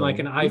that would have been like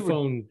an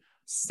iPhone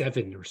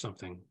 7 or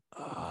something.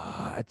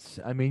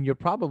 You're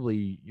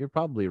probably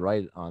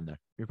right on there.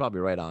 You're probably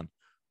right on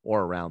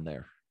or around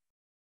there.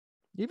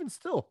 Even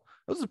still,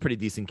 that was a pretty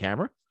decent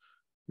camera.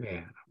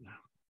 Yeah.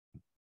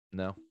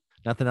 No,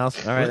 nothing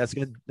else. All right, that's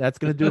good. That's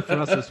gonna do it for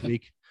us this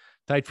week.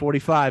 Tight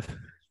 45.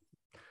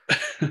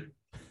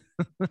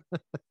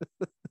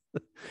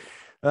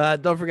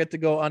 Don't forget to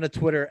go on to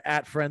Twitter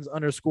at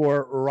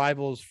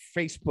 @friends_rivals,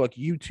 Facebook,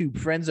 YouTube,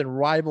 Friends and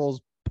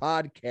Rivals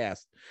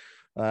Podcast.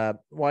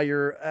 While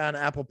you're on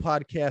Apple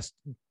Podcast,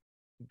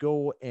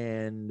 go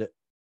and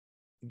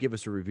give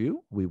us a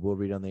review. We will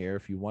read on the air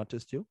if you want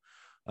us to.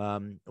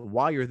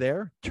 While you're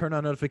there, turn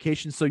on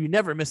notifications so you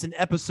never miss an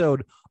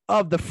episode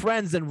of the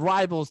Friends and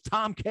Rivals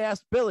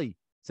Tomcast. Billy,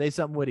 say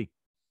something witty.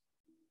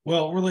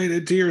 Well,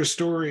 related to your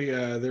story,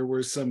 there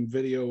was some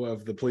video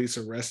of the police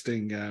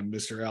arresting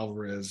Mr.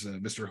 Alvarez,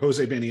 Mr.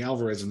 Jose Benny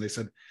Alvarez, and they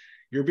said,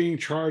 "You're being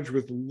charged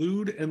with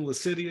lewd and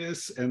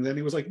lascivious." And then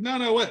he was like,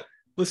 "No, what?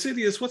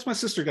 Lascivious? What's my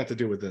sister got to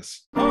do with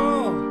this?"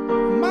 Oh,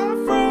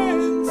 my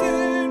friends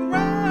and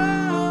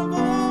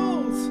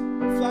rivals,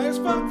 fly as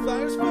fuck,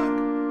 fly as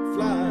fuck,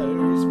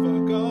 fly.